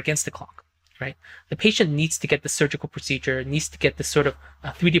are against the clock, right? The patient needs to get the surgical procedure, needs to get the sort of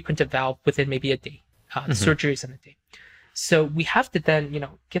 3D printed valve within maybe a day. The surgery is in a day. So we have to then,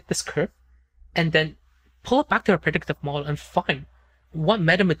 get this curve and then pull it back to our predictive model and find what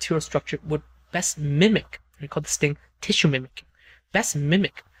metamaterial structure would best mimic, we call this thing tissue mimicking, best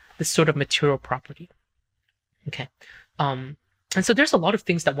mimic this sort of material property. Okay. And so there's a lot of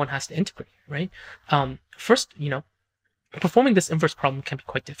things that one has to integrate, right? First, performing this inverse problem can be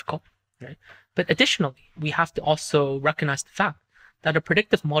quite difficult, right? But additionally, we have to also recognize the fact that a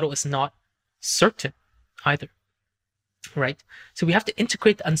predictive model is not certain either, right? So we have to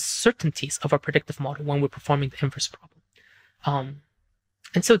integrate the uncertainties of our predictive model when we're performing the inverse problem.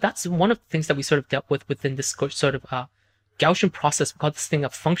 And so that's one of the things that we sort of dealt with within this sort of Gaussian process. We call this thing a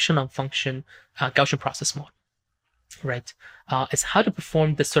function on function Gaussian process model, right? Is how to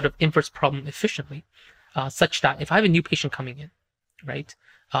perform this sort of inverse problem efficiently, such that if I have a new patient coming in, right,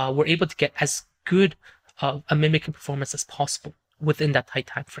 we're able to get as good a mimicking performance as possible within that tight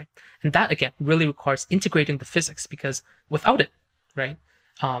time frame. And that again really requires integrating the physics, because without it, right,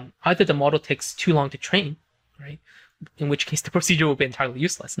 either the model takes too long to train, right, in which case the procedure will be entirely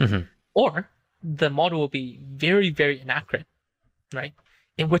useless, or the model will be very, very inaccurate, right?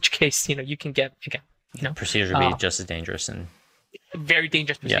 In which case, you can get, again, procedure would be just as dangerous and very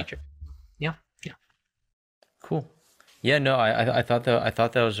dangerous procedure. Yeah. Cool. Yeah, no, I thought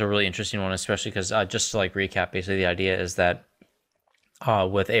that was a really interesting one, especially because just to like recap, basically the idea is that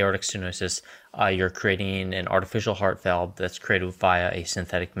with aortic stenosis, you're creating an artificial heart valve that's created via a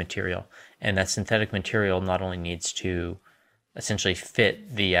synthetic material, and that synthetic material not only needs to essentially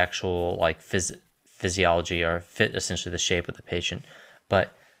fit the actual like physiology or fit essentially the shape of the patient,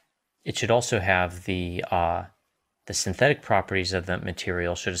 but it should also have the synthetic properties of that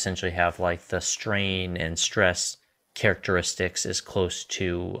material should essentially have like the strain and stress characteristics as close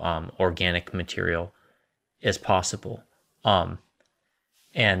to organic material as possible.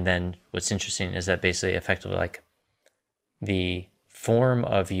 And then what's interesting is that basically effectively like the form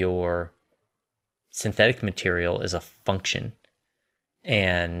of your synthetic material is a function,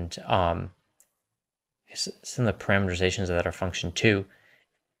 and some of the parameterizations of that are function too,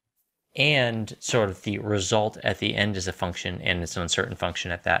 and sort of the result at the end is a function, and it's an uncertain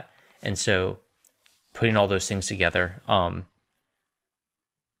function at that. And so putting all those things together,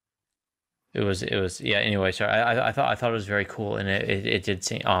 it was yeah. Anyway, sorry. I thought it was very cool, and it did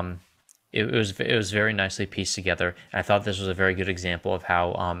seem it was very nicely pieced together. And I thought this was a very good example of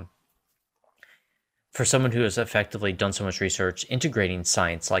how for someone who has effectively done so much research integrating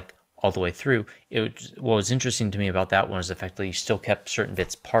science like all the way through, what was interesting to me about that one is effectively you still kept certain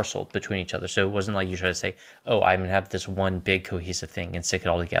bits parceled between each other. So it wasn't like you try to say, oh, I'm gonna have this one big cohesive thing and stick it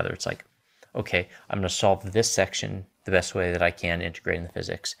all together. It's like, okay, I'm gonna solve this section the best way that I can, integrating the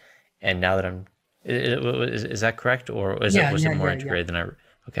physics. And now that is that correct, or was it more integrated than I?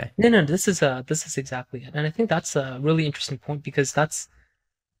 Okay. No, this is exactly it, and I think that's a really interesting point, because that's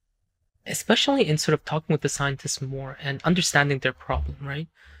especially in sort of talking with the scientists more and understanding their problem, right?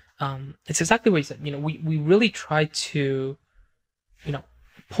 It's exactly what you said. We really try to,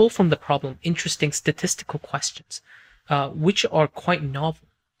 pull from the problem interesting statistical questions, which are quite novel,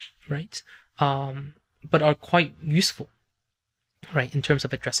 right? But are quite useful, right, in terms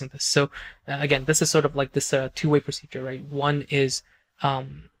of addressing this. So again, this is sort of like this two-way procedure, right? One is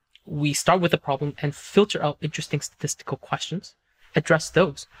we start with a problem and filter out interesting statistical questions, address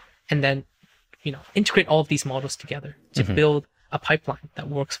those, and then integrate all of these models together to build a pipeline that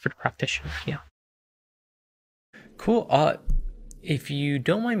works for the practitioner. Yeah. Cool. If you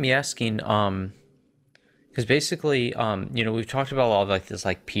don't mind me asking, because basically, we've talked about a lot of like this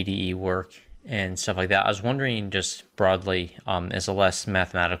like PDE work and stuff like that. I was wondering just broadly, as a less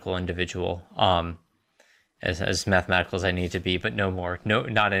mathematical individual, as mathematical as I need to be, but no more,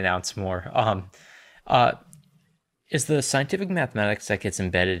 not an ounce more. Is the scientific mathematics that gets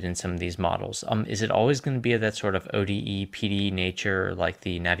embedded in some of these models, is it always going to be of that sort of ODE, PDE nature, like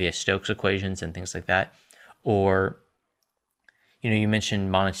the Navier-Stokes equations and things like that? Or, you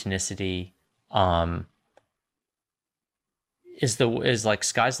mentioned monotonicity. Is like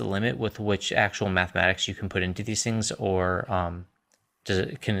sky's the limit with which actual mathematics you can put into these things, or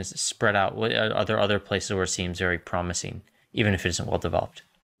can it spread out? Are there other places where it seems very promising, even if it isn't well developed?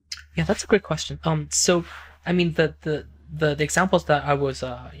 Yeah, that's a great question. So I mean, the examples that I was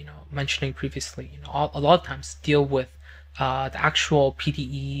mentioning previously, a lot of times deal with the actual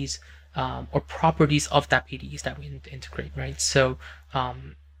PDEs or properties of that PDEs that we integrate, right? So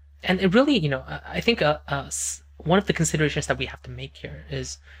and it really, I think one of the considerations that we have to make here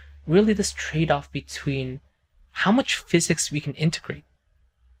is really this trade-off between how much physics we can integrate,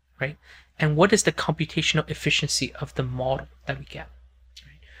 right, and what is the computational efficiency of the model that we get.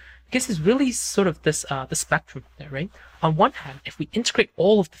 Because it's really sort of this the spectrum there, right? On one hand, if we integrate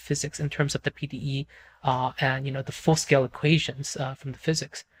all of the physics in terms of the PDE and the full-scale equations from the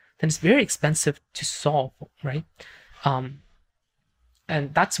physics, then it's very expensive to solve, right?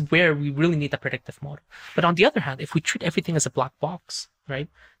 And that's where we really need the predictive model. But on the other hand, if we treat everything as a black box, right,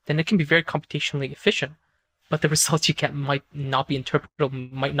 then it can be very computationally efficient, but the results you get might not be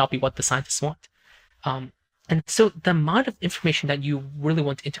interpretable, might not be what the scientists want. And so the amount of information that you really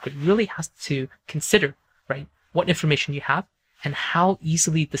want to integrate really has to consider, right, what information you have and how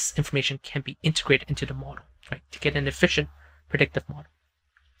easily this information can be integrated into the model, right, to get an efficient predictive model.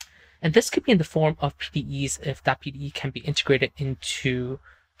 And this could be in the form of PDEs if that PDE can be integrated into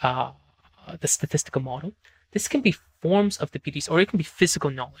the statistical model. This can be forms of the PDEs, or it can be physical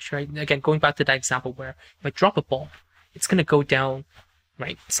knowledge, right? Again, going back to that example where if I drop a ball, it's going to go down,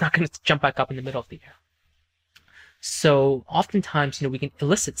 right? It's not going to jump back up in the middle of the air. So oftentimes, we can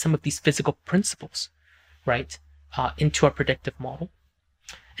elicit some of these physical principles, right, into our predictive model.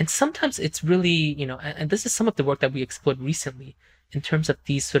 And sometimes it's really, and this is some of the work that we explored recently in terms of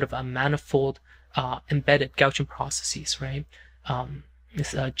these sort of manifold embedded Gaussian processes, right?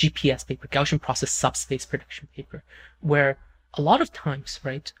 This GPS paper, Gaussian process subspace prediction paper, where a lot of times,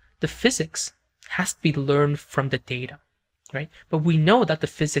 right, the physics has to be learned from the data, right? But we know that the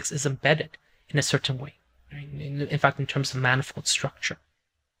physics is embedded in a certain way, right? In fact, in terms of manifold structure.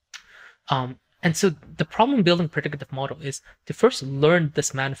 And so the problem building a predictive model is to first learn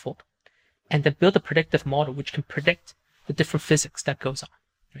this manifold and then build a predictive model which can predict the different physics that goes on,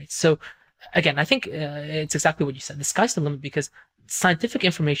 right? So again, I think it's exactly what you said. The sky's the limit because scientific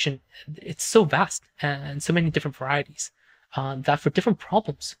information, it's so vast and so many different varieties that for different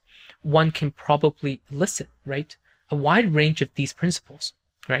problems, one can probably elicit, right, a wide range of these principles,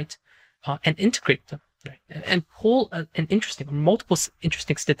 right, and integrate them, right, and pull multiple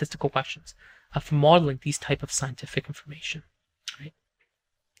interesting statistical questions for modeling these type of scientific information, right?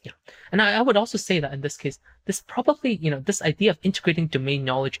 Yeah, and I would also say that in this case, this probably, this idea of integrating domain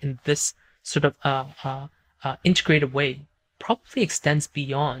knowledge in this sort of integrated way probably extends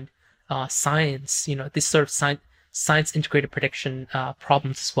beyond science, this sort of science integrated prediction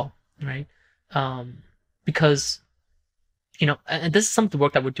problems as well, right? Because, and this is some of the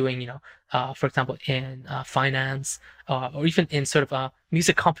work that we're doing, for example, in finance or even in sort of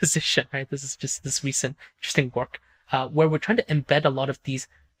music composition, right? This is just this recent interesting work where we're trying to embed a lot of these,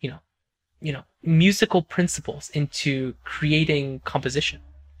 musical principles into creating composition,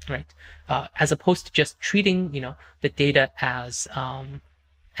 right? As opposed to just treating, the data as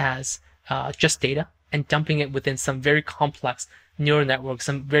just data and dumping it within some very complex neural network,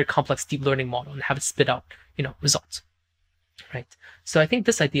 some very complex deep learning model, and have it spit out, results, right? So I think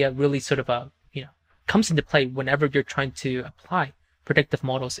this idea really sort of, comes into play whenever you're trying to apply predictive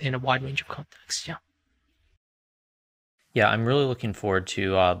models in a wide range of contexts. Yeah. Yeah, I'm really looking forward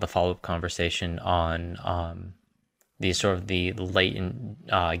to the follow-up conversation on the sort of the latent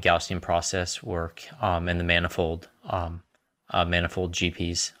Gaussian process work and the manifold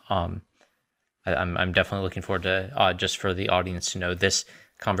GPs. I'm definitely looking forward to just for the audience to know this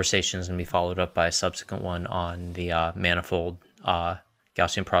conversation is going to be followed up by a subsequent one on the manifold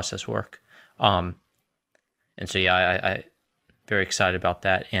Gaussian process work. And so yeah, I very excited about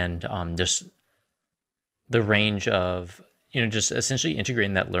that, and just the range of just essentially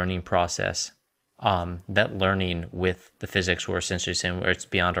integrating that learning process, that learning with the physics, we're essentially saying where it's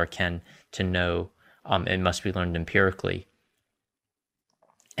beyond our ken to know, it must be learned empirically.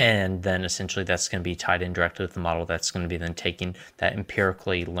 And then essentially that's going to be tied in directly with the model that's going to be then taking that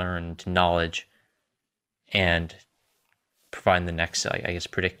empirically learned knowledge and providing the next, I guess,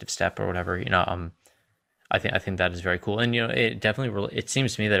 predictive step or whatever. I think that is very cool. And it definitely it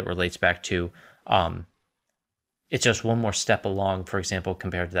seems to me that it relates back to it's just one more step along, for example,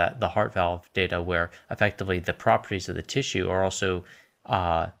 compared to the heart valve data, where effectively the properties of the tissue are also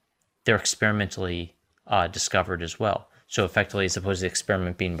they're experimentally discovered as well. So effectively, as opposed to the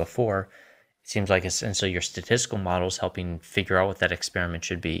experiment being before, it seems like essentially your statistical models helping figure out what that experiment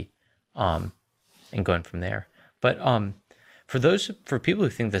should be, and going from there. But for people who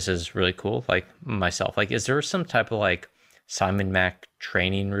think this is really cool, like myself, like, is there some type of like Simon Mack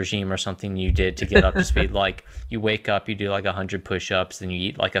training regime or something you did to get up to speed? Like you wake up, you do like 100 push-ups, then you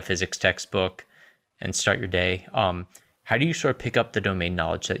eat like a physics textbook and start your day. How do you sort of pick up the domain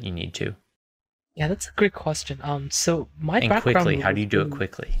knowledge that you need to? Yeah, that's a great question. So my and background quickly, how do you do it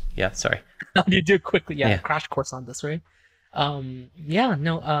quickly? Yeah, sorry. How do you do it quickly? Yeah, Yeah. crash course on this, right?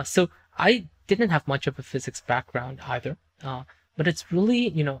 So I didn't have much of a physics background either. But it's really,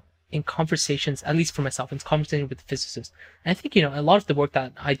 in conversations, at least for myself, in conversation with physicists. And I think, a lot of the work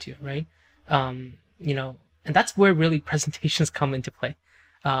that I do, right? And that's where really presentations come into play.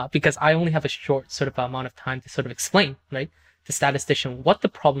 Because I only have a short sort of amount of time to sort of explain, right, to statistician what the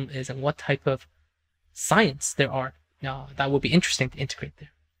problem is and what type of science there are that will be interesting to integrate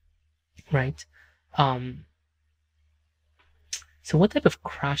there, right? So what type of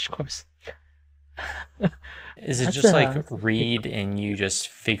crash course? Is it That's just like read and you just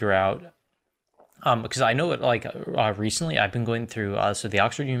figure out Because I know it like recently I've been going through so the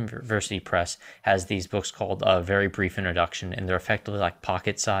Oxford University Press has these books called A Very Brief Introduction, and they're effectively like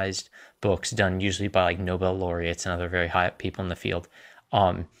pocket-sized books done usually by like Nobel laureates and other very high up people in the field.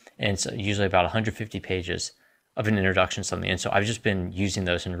 And it's usually about 150 pages of an introduction to something. And so I've just been using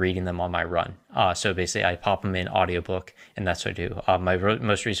those and reading them on my run. So basically I pop them in audiobook, and that's what I do. My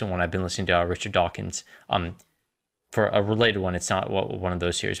most recent one I've been listening to Richard Dawkins. For a related one, it's not one of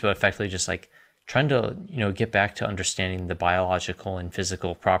those series, but effectively just like trying to get back to understanding the biological and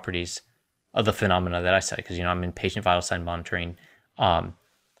physical properties of the phenomena that I study, because I'm in patient vital sign monitoring.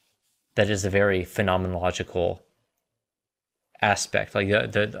 That is a very phenomenological aspect. Like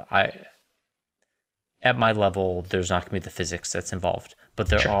at my level, there's not going to be the physics that's involved, but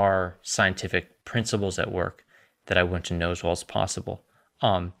there Sure. are scientific principles at work that I want to know as well as possible.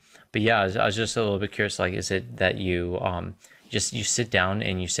 But yeah, I was just a little bit curious. Like, is it that you just you sit down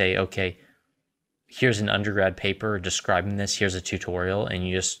and you say, okay, here's an undergrad paper describing this, here's a tutorial, and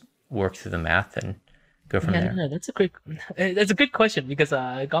you just work through the math and go from Yeah, there? no, that's a good question because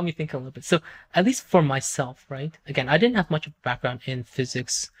it got me thinking a little bit. So at least for myself, right? Again, I didn't have much of a background in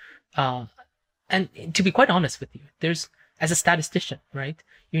physics, uh, and to be quite honest with you, there's as a statistician, right?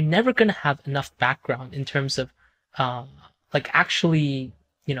 You're never gonna have enough background in terms of, uh, like actually,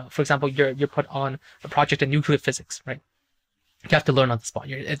 for example, you're put on a project in nuclear physics, right? You have to learn on the spot.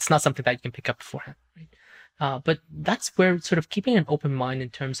 It's not something that you can pick up beforehand, right? But that's where sort of keeping an open mind in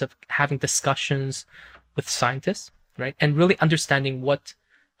terms of having discussions with scientists, right, and really understanding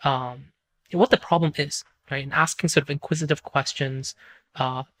um, what the problem is, right, and asking sort of inquisitive questions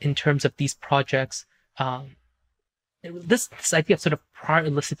in terms of these projects. This idea of sort of prior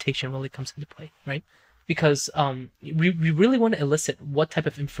elicitation really comes into play, right? Because we really want to elicit what type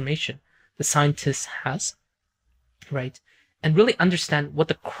of information the scientist has, right? And really understand what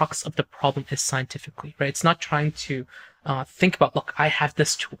the crux of the problem is scientifically, right? It's not trying to think about, look, I have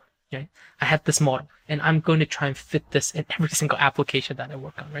this tool, right? I have this model, and I'm going to try and fit this in every single application that I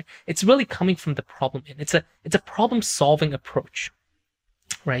work on, right? It's really coming from the problem in. It's a problem solving approach,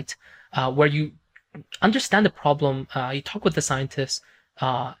 right? Where you understand the problem, you talk with the scientists,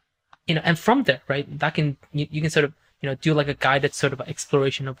 and from there, right, that you can sort of do like a guided sort of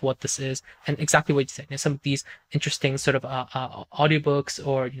exploration of what this is, and exactly what you said. Some of these interesting sort of audiobooks,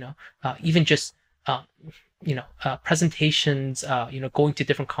 or even just presentations, going to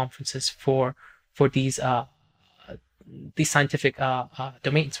different conferences for these scientific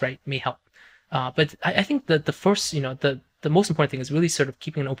domains, right, may help. But I think that the first, the most important thing is really sort of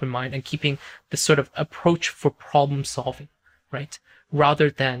keeping an open mind and keeping this sort of approach for problem solving, right?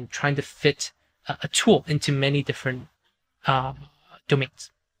 Rather than trying to fit a tool into many different uh,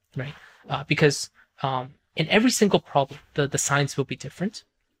 domains, right? Because in every single problem, the science will be different.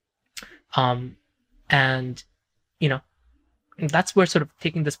 And, you know, that's where sort of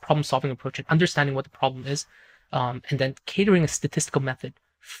taking this problem solving approach and understanding what the problem is, and then catering a statistical method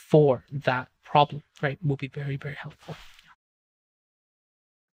for that problem, right, will be very, very helpful.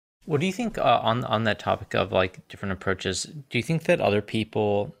 What do you think on that topic of like different approaches? Do you think that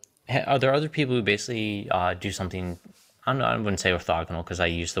are there other people who basically do something? I don't know, I wouldn't say orthogonal because I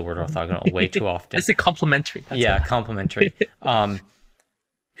use the word orthogonal way too often. It's a complementary. That's Yeah, what. complementary.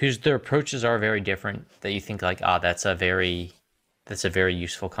 Whose their approaches are very different that you think like that's a very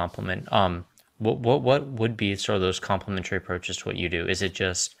useful complement. What would be sort of those complementary approaches to what you do? Is it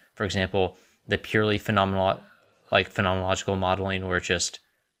just, for example, the purely phenomenological modeling, where it's just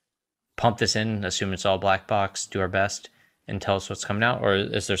pump this in, assume it's all black box, do our best, and tell us what's coming out? Or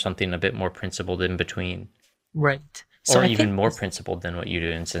is there something a bit more principled in between, Right. So or I even think more principled than what you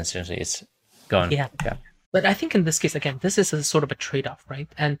do? And essentially, it's going, yeah. yeah. But I think in this case, again, this is a sort of a trade-off, right?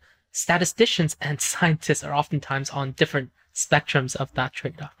 And statisticians and scientists are oftentimes on different spectrums of that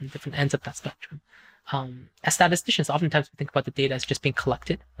trade-off and different ends of that spectrum. As statisticians, oftentimes we think about the data as just being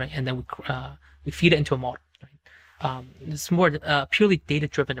collected, right? And then we feed it into a model, right? It's more purely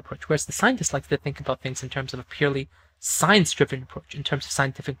data-driven approach, whereas the scientists like to think about things in terms of a purely science-driven approach, in terms of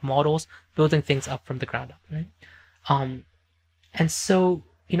scientific models, building things up from the ground up, right? Um, and so,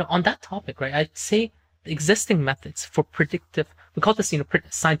 on that topic, right, I'd say the existing methods for we call this,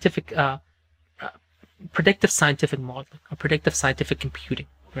 scientific, predictive scientific modeling or predictive scientific computing,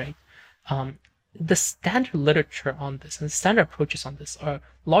 right? Um, the standard literature on this and the standard approaches on this are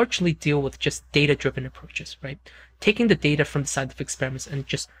largely deal with just data-driven approaches, right? Taking the data from the scientific experiments and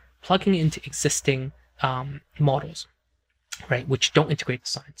just plugging it into existing models, right, which don't integrate the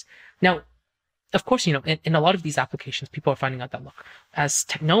science. Now, of course, in a lot of these applications, people are finding out that, look, as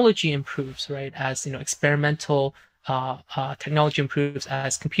technology improves, right, as experimental technology improves,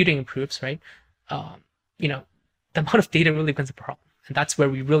 as computing improves, right, you know, the amount of data really becomes a problem. And that's where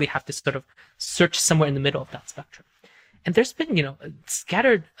we really have to sort of search somewhere in the middle of that spectrum. And there's been,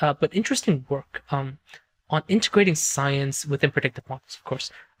 scattered but interesting work on integrating science within predictive models, of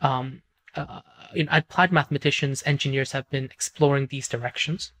course. Applied mathematicians, engineers have been exploring these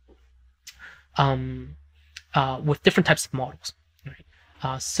directions with different types of models.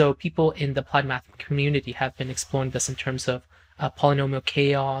 Right? So people in the applied math community have been exploring this in terms of polynomial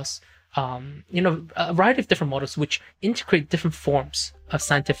chaos, a variety of different models which integrate different forms of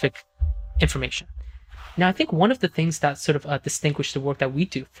scientific information. Now, I think one of the things that sort of distinguish the work that we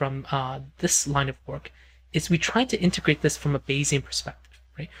do from this line of work is we try to integrate this from a Bayesian perspective.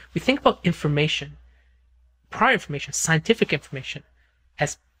 Right? We think about information, prior information, scientific information,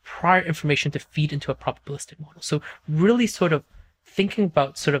 as prior information to feed into a probabilistic model. So really sort of thinking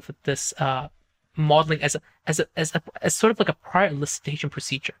about sort of this modeling as sort of like a prior elicitation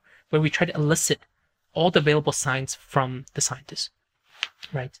procedure, where we try to elicit all the available science from the scientists,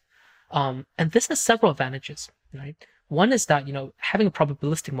 right? And this has several advantages, right? One is that, having a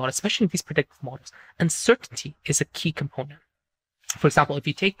probabilistic model, especially in these predictive models, uncertainty is a key component. For example, if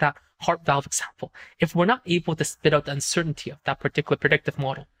you take that heart valve example, if we're not able to spit out the uncertainty of that particular predictive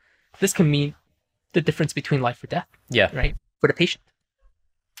model, this can mean the difference between life or death, right, for the patient.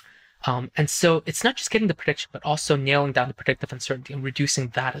 And so it's not just getting the prediction, but also nailing down the predictive uncertainty and reducing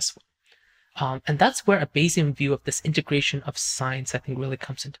that as well. And that's where a Bayesian view of this integration of science, I think, really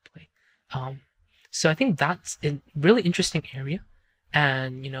comes into play. So I think that's a really interesting area.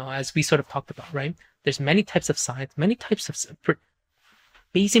 And, as we sort of talked about, right, there's many types of science, many types of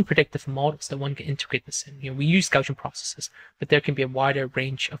Bayesian predictive models that one can integrate this in. We use Gaussian processes, but there can be a wider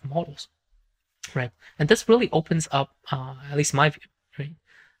range of models, right? And this really opens up, at least my view, right,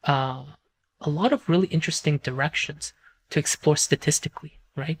 a lot of really interesting directions to explore statistically,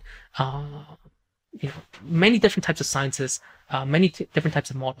 right? Many different types of sciences, many different types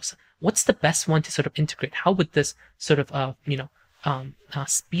of models. What's the best one to sort of integrate? How would this sort of,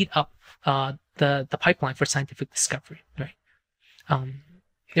 speed up the pipeline for scientific discovery, right?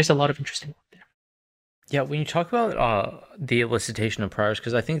 There's a lot of interesting work there. Yeah, when you talk about the elicitation of priors,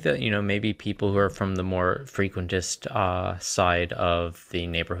 because I think that, maybe people who are from the more frequentist side of the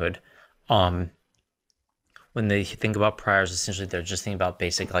neighborhood, when they think about priors, essentially they're just thinking about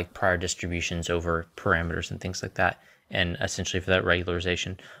basic like prior distributions over parameters and things like that, and essentially for that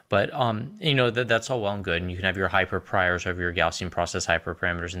regularization. But that's all well and good, and you can have your hyper priors over your Gaussian process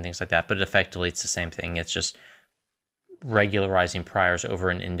hyperparameters and things like that. But effectively, it's the same thing. It's just regularizing priors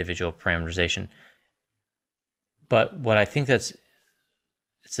over an individual parameterization. But what I think it's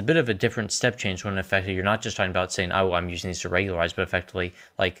a bit of a different step change when effectively you're not just talking about saying, oh, I'm using these to regularize, but effectively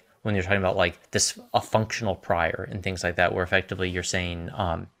like when you're talking about like a functional prior and things like that, where effectively you're saying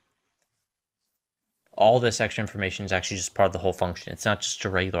all this extra information is actually just part of the whole function. It's not just to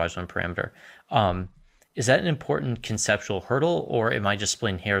regularize one parameter. Is that an important conceptual hurdle, or am I just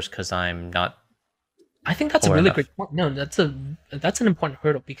splitting hairs because I'm not? I think that's a really great point. No, that's an important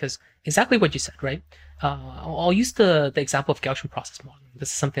hurdle, because exactly what you said, right? I'll use the example of Gaussian process modeling. This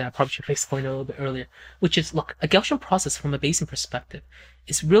is something I probably should have explained a little bit earlier, which is, look, a Gaussian process from a Bayesian perspective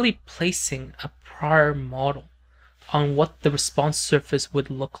is really placing a prior model on what the response surface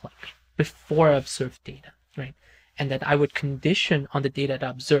would look like before I observe data, right? And then I would condition on the data that I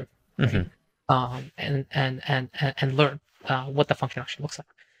observe, right? And learn what the function actually looks like.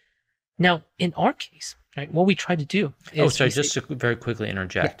 Now, in our case, right, what we try to do is... just to very quickly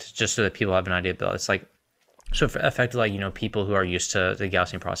interject, just so that people have an idea about it. It's like, so for effectively, people who are used to the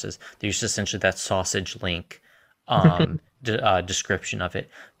Gaussian process, they're used to essentially that sausage link description of it.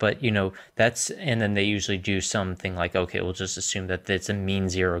 But, and then they usually do something like, okay, we'll just assume that it's a mean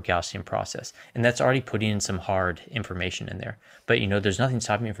zero Gaussian process. And that's already putting in some hard information in there. But, there's nothing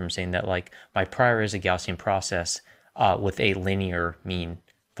stopping me from saying that, like, my prior is a Gaussian process with a linear mean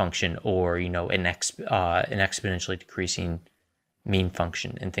function, or an exponentially decreasing mean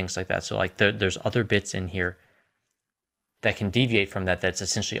function and things like that. So like there's other bits in here that can deviate from that, that's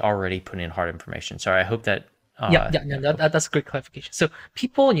essentially already putting in hard information. Sorry, I hope that that's a great clarification. So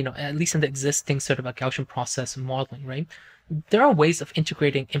people, at least in the existing sort of a Gaussian process modeling, right, there are ways of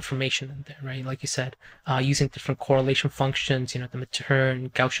integrating information in there, right? Like you said, using different correlation functions, the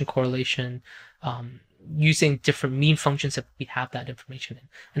Matern, Gaussian correlation, using different mean functions if we have that information in.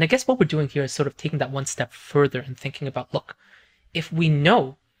 And I guess what we're doing here is sort of taking that one step further and thinking about, look, if we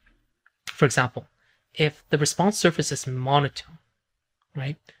know, for example, if the response surface is monotone,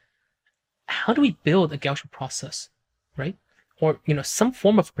 right, how do we build a Gaussian process, right? Or, some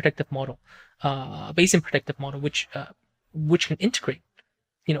form of predictive model, a Bayesian predictive model, which can integrate,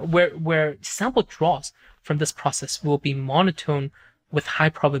 where sample draws from this process will be monotone with high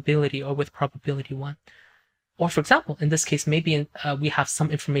probability or with probability 1. Or for example, in this case, maybe we have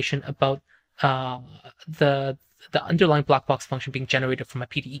some information about the underlying black box function being generated from a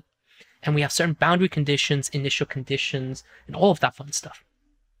PDE. And we have certain boundary conditions, initial conditions, and all of that fun stuff.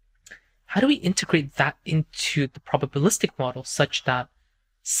 How do we integrate that into the probabilistic model such that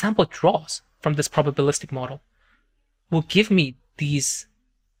sample draws from this probabilistic model will give me these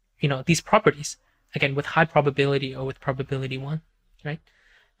properties, again, with high probability or with probability 1, right?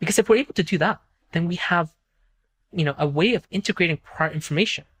 Because if we're able to do that, then we have, a way of integrating prior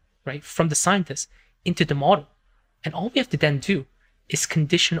information, right, from the scientist into the model. And all we have to then do is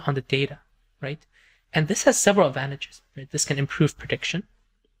condition on the data, right? And this has several advantages, right? This can improve prediction,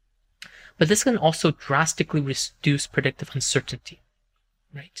 but this can also drastically reduce predictive uncertainty,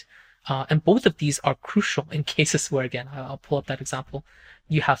 right? And both of these are crucial in cases where, again, I'll pull up that example.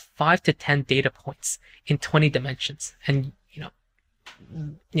 You have 5 to 10 data points in 20 dimensions, and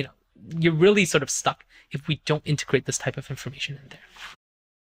you're really sort of stuck if we don't integrate this type of information in there.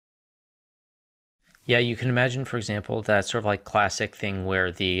 Yeah, you can imagine, for example, that sort of like classic thing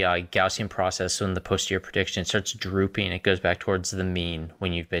where the Gaussian process, when the posterior prediction starts drooping, it goes back towards the mean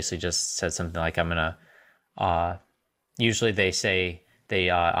when you've basically just said something like, I'm going to, usually they say,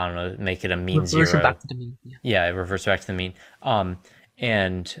 I don't know, make it a mean Reverse 0. back to the mean. Yeah, it reverts back to the mean.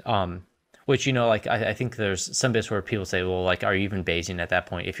 Which, like, I think there's some bits where people say, well, like, are you even Bayesian at that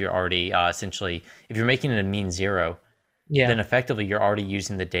point? If you're already essentially, if you're making it a mean 0, then effectively you're already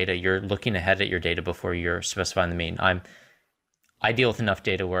using the data. You're looking ahead at your data before you're specifying the mean. I deal with enough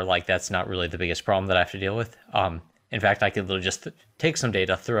data where like that's not really the biggest problem that I have to deal with. In fact, I could literally just take some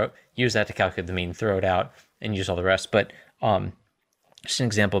data, use that to calculate the mean, throw it out, and use all the rest. But just an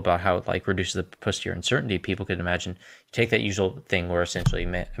example about how it like reduces the posterior uncertainty. People could imagine you take that usual thing where essentially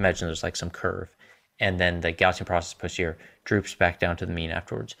imagine there's like some curve, and then the Gaussian process posterior droops back down to the mean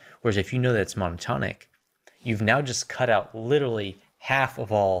afterwards. Whereas if you know that it's monotonic, you've now just cut out literally half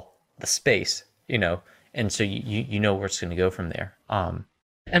of all the space, and so you know where it's going to go from there.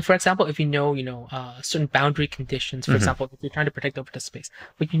 And for example, if you know, certain boundary conditions, for example, if you're trying to predict over the space,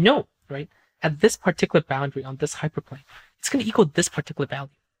 but right, at this particular boundary on this hyperplane, it's going to equal this particular value,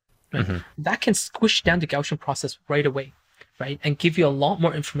 right? That can squish down the Gaussian process right away, right, and give you a lot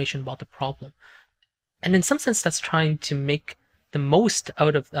more information about the problem. And in some sense, that's trying to make the most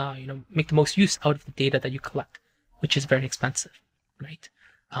out of, make the most use out of the data that you collect, which is very expensive, right?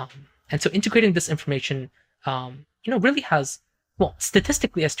 And so integrating this information, really has, well,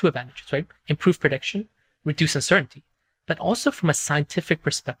 statistically has 2 advantages, right? Improve prediction, reduce uncertainty, but also from a scientific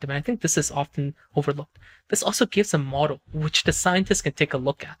perspective, and I think this is often overlooked, this also gives a model which the scientists can take a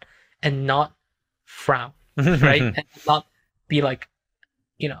look at and not frown, right? And not be like,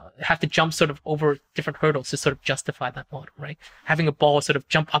 have to jump sort of over different hurdles to sort of justify that model, right? Having a ball sort of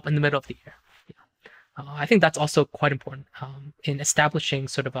jump up in the middle of the air. I think that's also quite important in establishing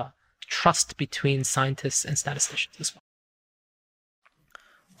sort of a trust between scientists and statisticians as well.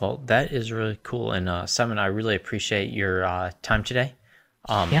 Well, that is really cool. And Simon, I really appreciate your time today.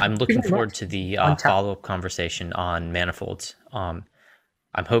 I'm looking forward to the follow-up conversation on manifolds. I'm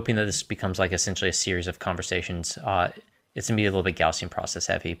hoping that this becomes like essentially a series of conversations. It's going to be a little bit Gaussian process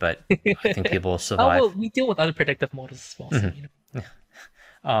heavy, but I think people will survive. Well, we deal with other predictive models as well.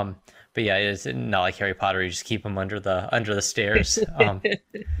 So, but yeah, it's not like Harry Potter. You just keep them under the stairs.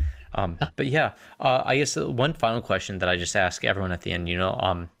 But yeah, I guess one final question that I just ask everyone at the end,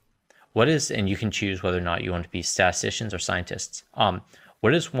 what is, and you can choose whether or not you want to be statisticians or scientists.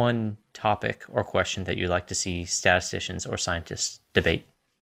 What is one topic or question that you'd like to see statisticians or scientists debate?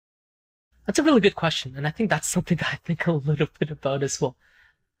 That's a really good question, and I think that's something that I think a little bit about as well.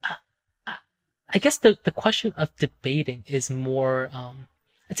 I guess the question of debating is more,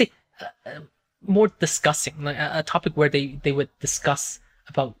 I'd say, more discussing, like a topic where they would discuss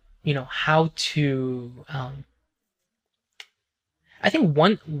about how to. I think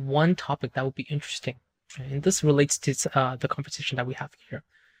one topic that would be interesting, and this relates to the conversation that we have here,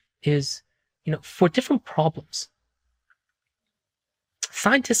 is for different problems.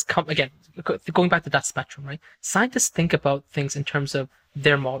 Scientists come, again, going back to that spectrum, right? Scientists think about things in terms of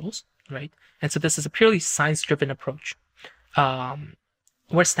their models, right? And so this is a purely science-driven approach,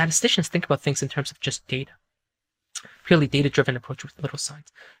 where statisticians think about things in terms of just data, purely data-driven approach with little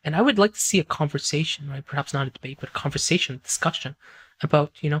science. And I would like to see a conversation, right? Perhaps not a debate, but a conversation, discussion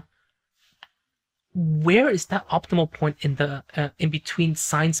about, where is that optimal point in between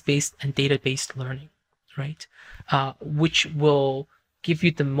science-based and data-based learning, right? Which will give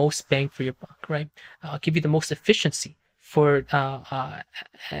you the most bang for your buck, right? Give you the most efficiency for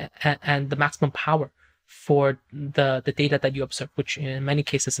and the maximum power for the data that you observe, which in many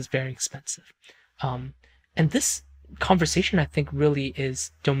cases is very expensive. And this conversation, I think, really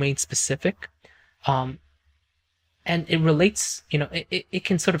is domain specific. And it relates, it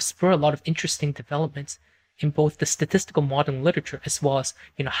can sort of spur a lot of interesting developments in both the statistical modeling literature as well as,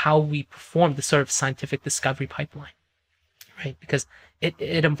 how we perform the sort of scientific discovery pipeline, right? Because it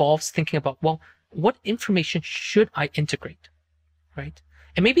involves thinking about, well, what information should I integrate, right?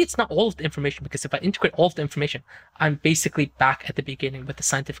 And maybe it's not all of the information, because if I integrate all of the information, I'm basically back at the beginning with the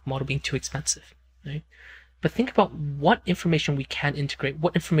scientific model being too expensive, right? But think about what information we can integrate,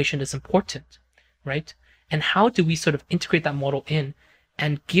 what information is important, right? And how do we sort of integrate that model in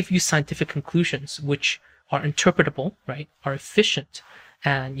and give you scientific conclusions which are interpretable, right? Are efficient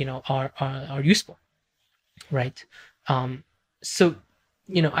and, are useful, right? So,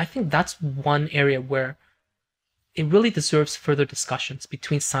 I think that's one area where it really deserves further discussions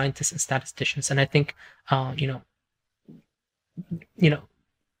between scientists and statisticians. And I think, I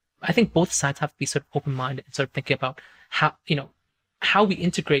think both sides have to be sort of open-minded and sort of thinking about how we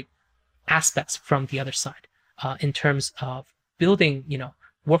integrate aspects from the other side in terms of building,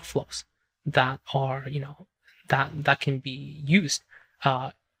 workflows that are, that can be used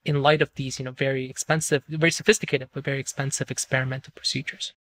in light of these, very expensive, very sophisticated, but very expensive experimental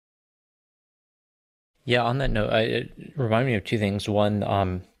procedures. Yeah, on that note, it reminded me of two things. One,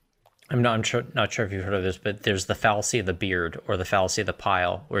 I'm not sure if you've heard of this, but there's the fallacy of the beard or the fallacy of the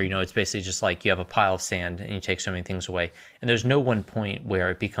pile, where, it's basically just like you have a pile of sand and you take so many things away. And there's no one point where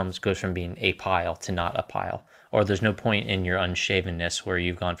it goes from being a pile to not a pile. Or there's no point in your unshavenness where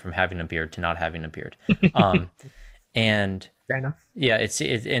you've gone from having a beard to not having a beard. And Fair enough. yeah, it's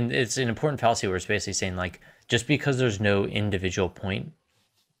an important fallacy where it's basically saying, like, just because there's no individual point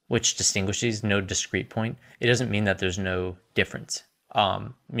which distinguishes, no discrete point, it doesn't mean that there's no difference.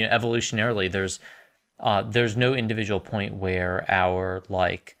 Evolutionarily, there's no individual point where our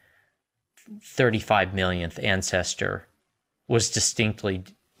 35 millionth ancestor was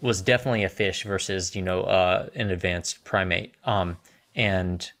definitely a fish versus an advanced primate.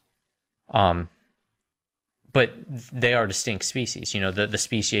 But they are distinct species. The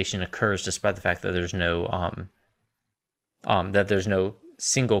speciation occurs despite the fact that there's no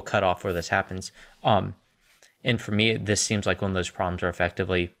single cutoff where this happens. And for me, this seems like one of those problems where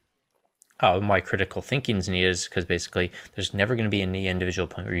effectively why critical thinking is needed, is because basically there's never going to be any individual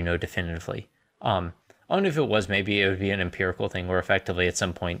point where you know definitively. I don't know if it was, maybe it would be an empirical thing where effectively at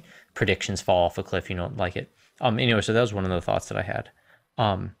some point predictions fall off a cliff, you don't like it. Anyway, so that was one of the thoughts that I had.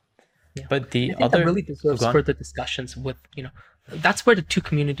 Yeah. But the I think other that really deserves further discussions with, that's where the two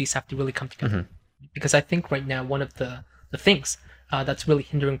communities have to really come together. Mm-hmm. Because I think right now one of the things that's really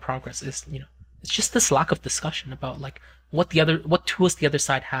hindering progress is, it's just this lack of discussion about what tools the other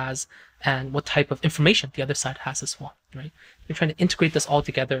side has and what type of information the other side has as well, right? We're trying to integrate this all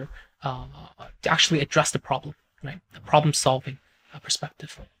together to actually address the problem, right? The problem solving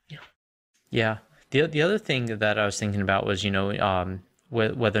perspective. Yeah. The other thing that I was thinking about was,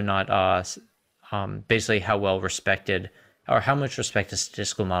 whether or not basically how well respected or how much respect a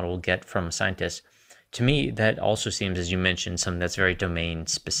statistical model will get from a scientist. To me, that also seems, as you mentioned, something that's very domain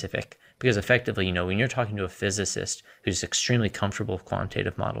specific, because effectively, when you're talking to a physicist who's extremely comfortable with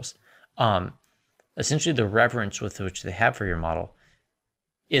quantitative models, essentially the reverence with which they have for your model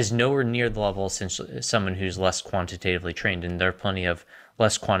is nowhere near the level essentially someone who's less quantitatively trained. And there are plenty of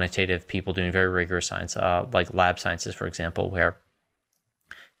less quantitative people doing very rigorous science, like lab sciences, for example, where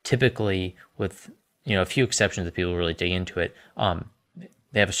typically, with a few exceptions that people really dig into it,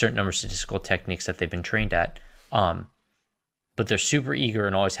 they have a certain number of statistical techniques that they've been trained at, but they're super eager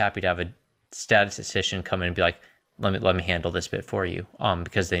and always happy to have a statistician come in and be like, let me handle this bit for you,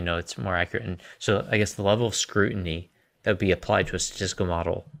 because they know it's more accurate. And so I guess the level of scrutiny that would be applied to a statistical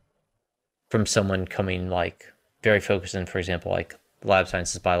model from someone coming very focused in, for example, lab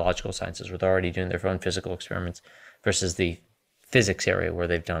sciences, biological sciences, where they're already doing their own physical experiments, versus the physics area where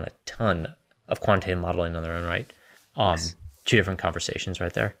they've done a ton of quantitative modeling on their own right. Yes. Two different conversations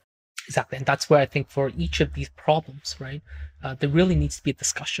right there. Exactly. And that's where I think for each of these problems, right, there really needs to be a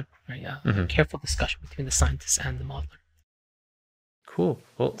discussion, right? A careful discussion between the scientist and the modeler. Cool.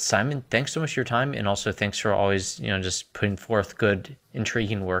 Well, Simon, thanks so much for your time. And also thanks for always, just putting forth good,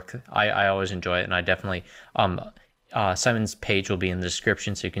 intriguing work. I always enjoy it. And I definitely, Simon's page will be in the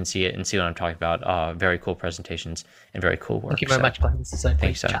description so you can see it and see what I'm talking about. Very cool presentations and very cool work. Thank you very much, Glenn. This is a great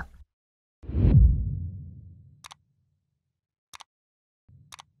thanks, chat.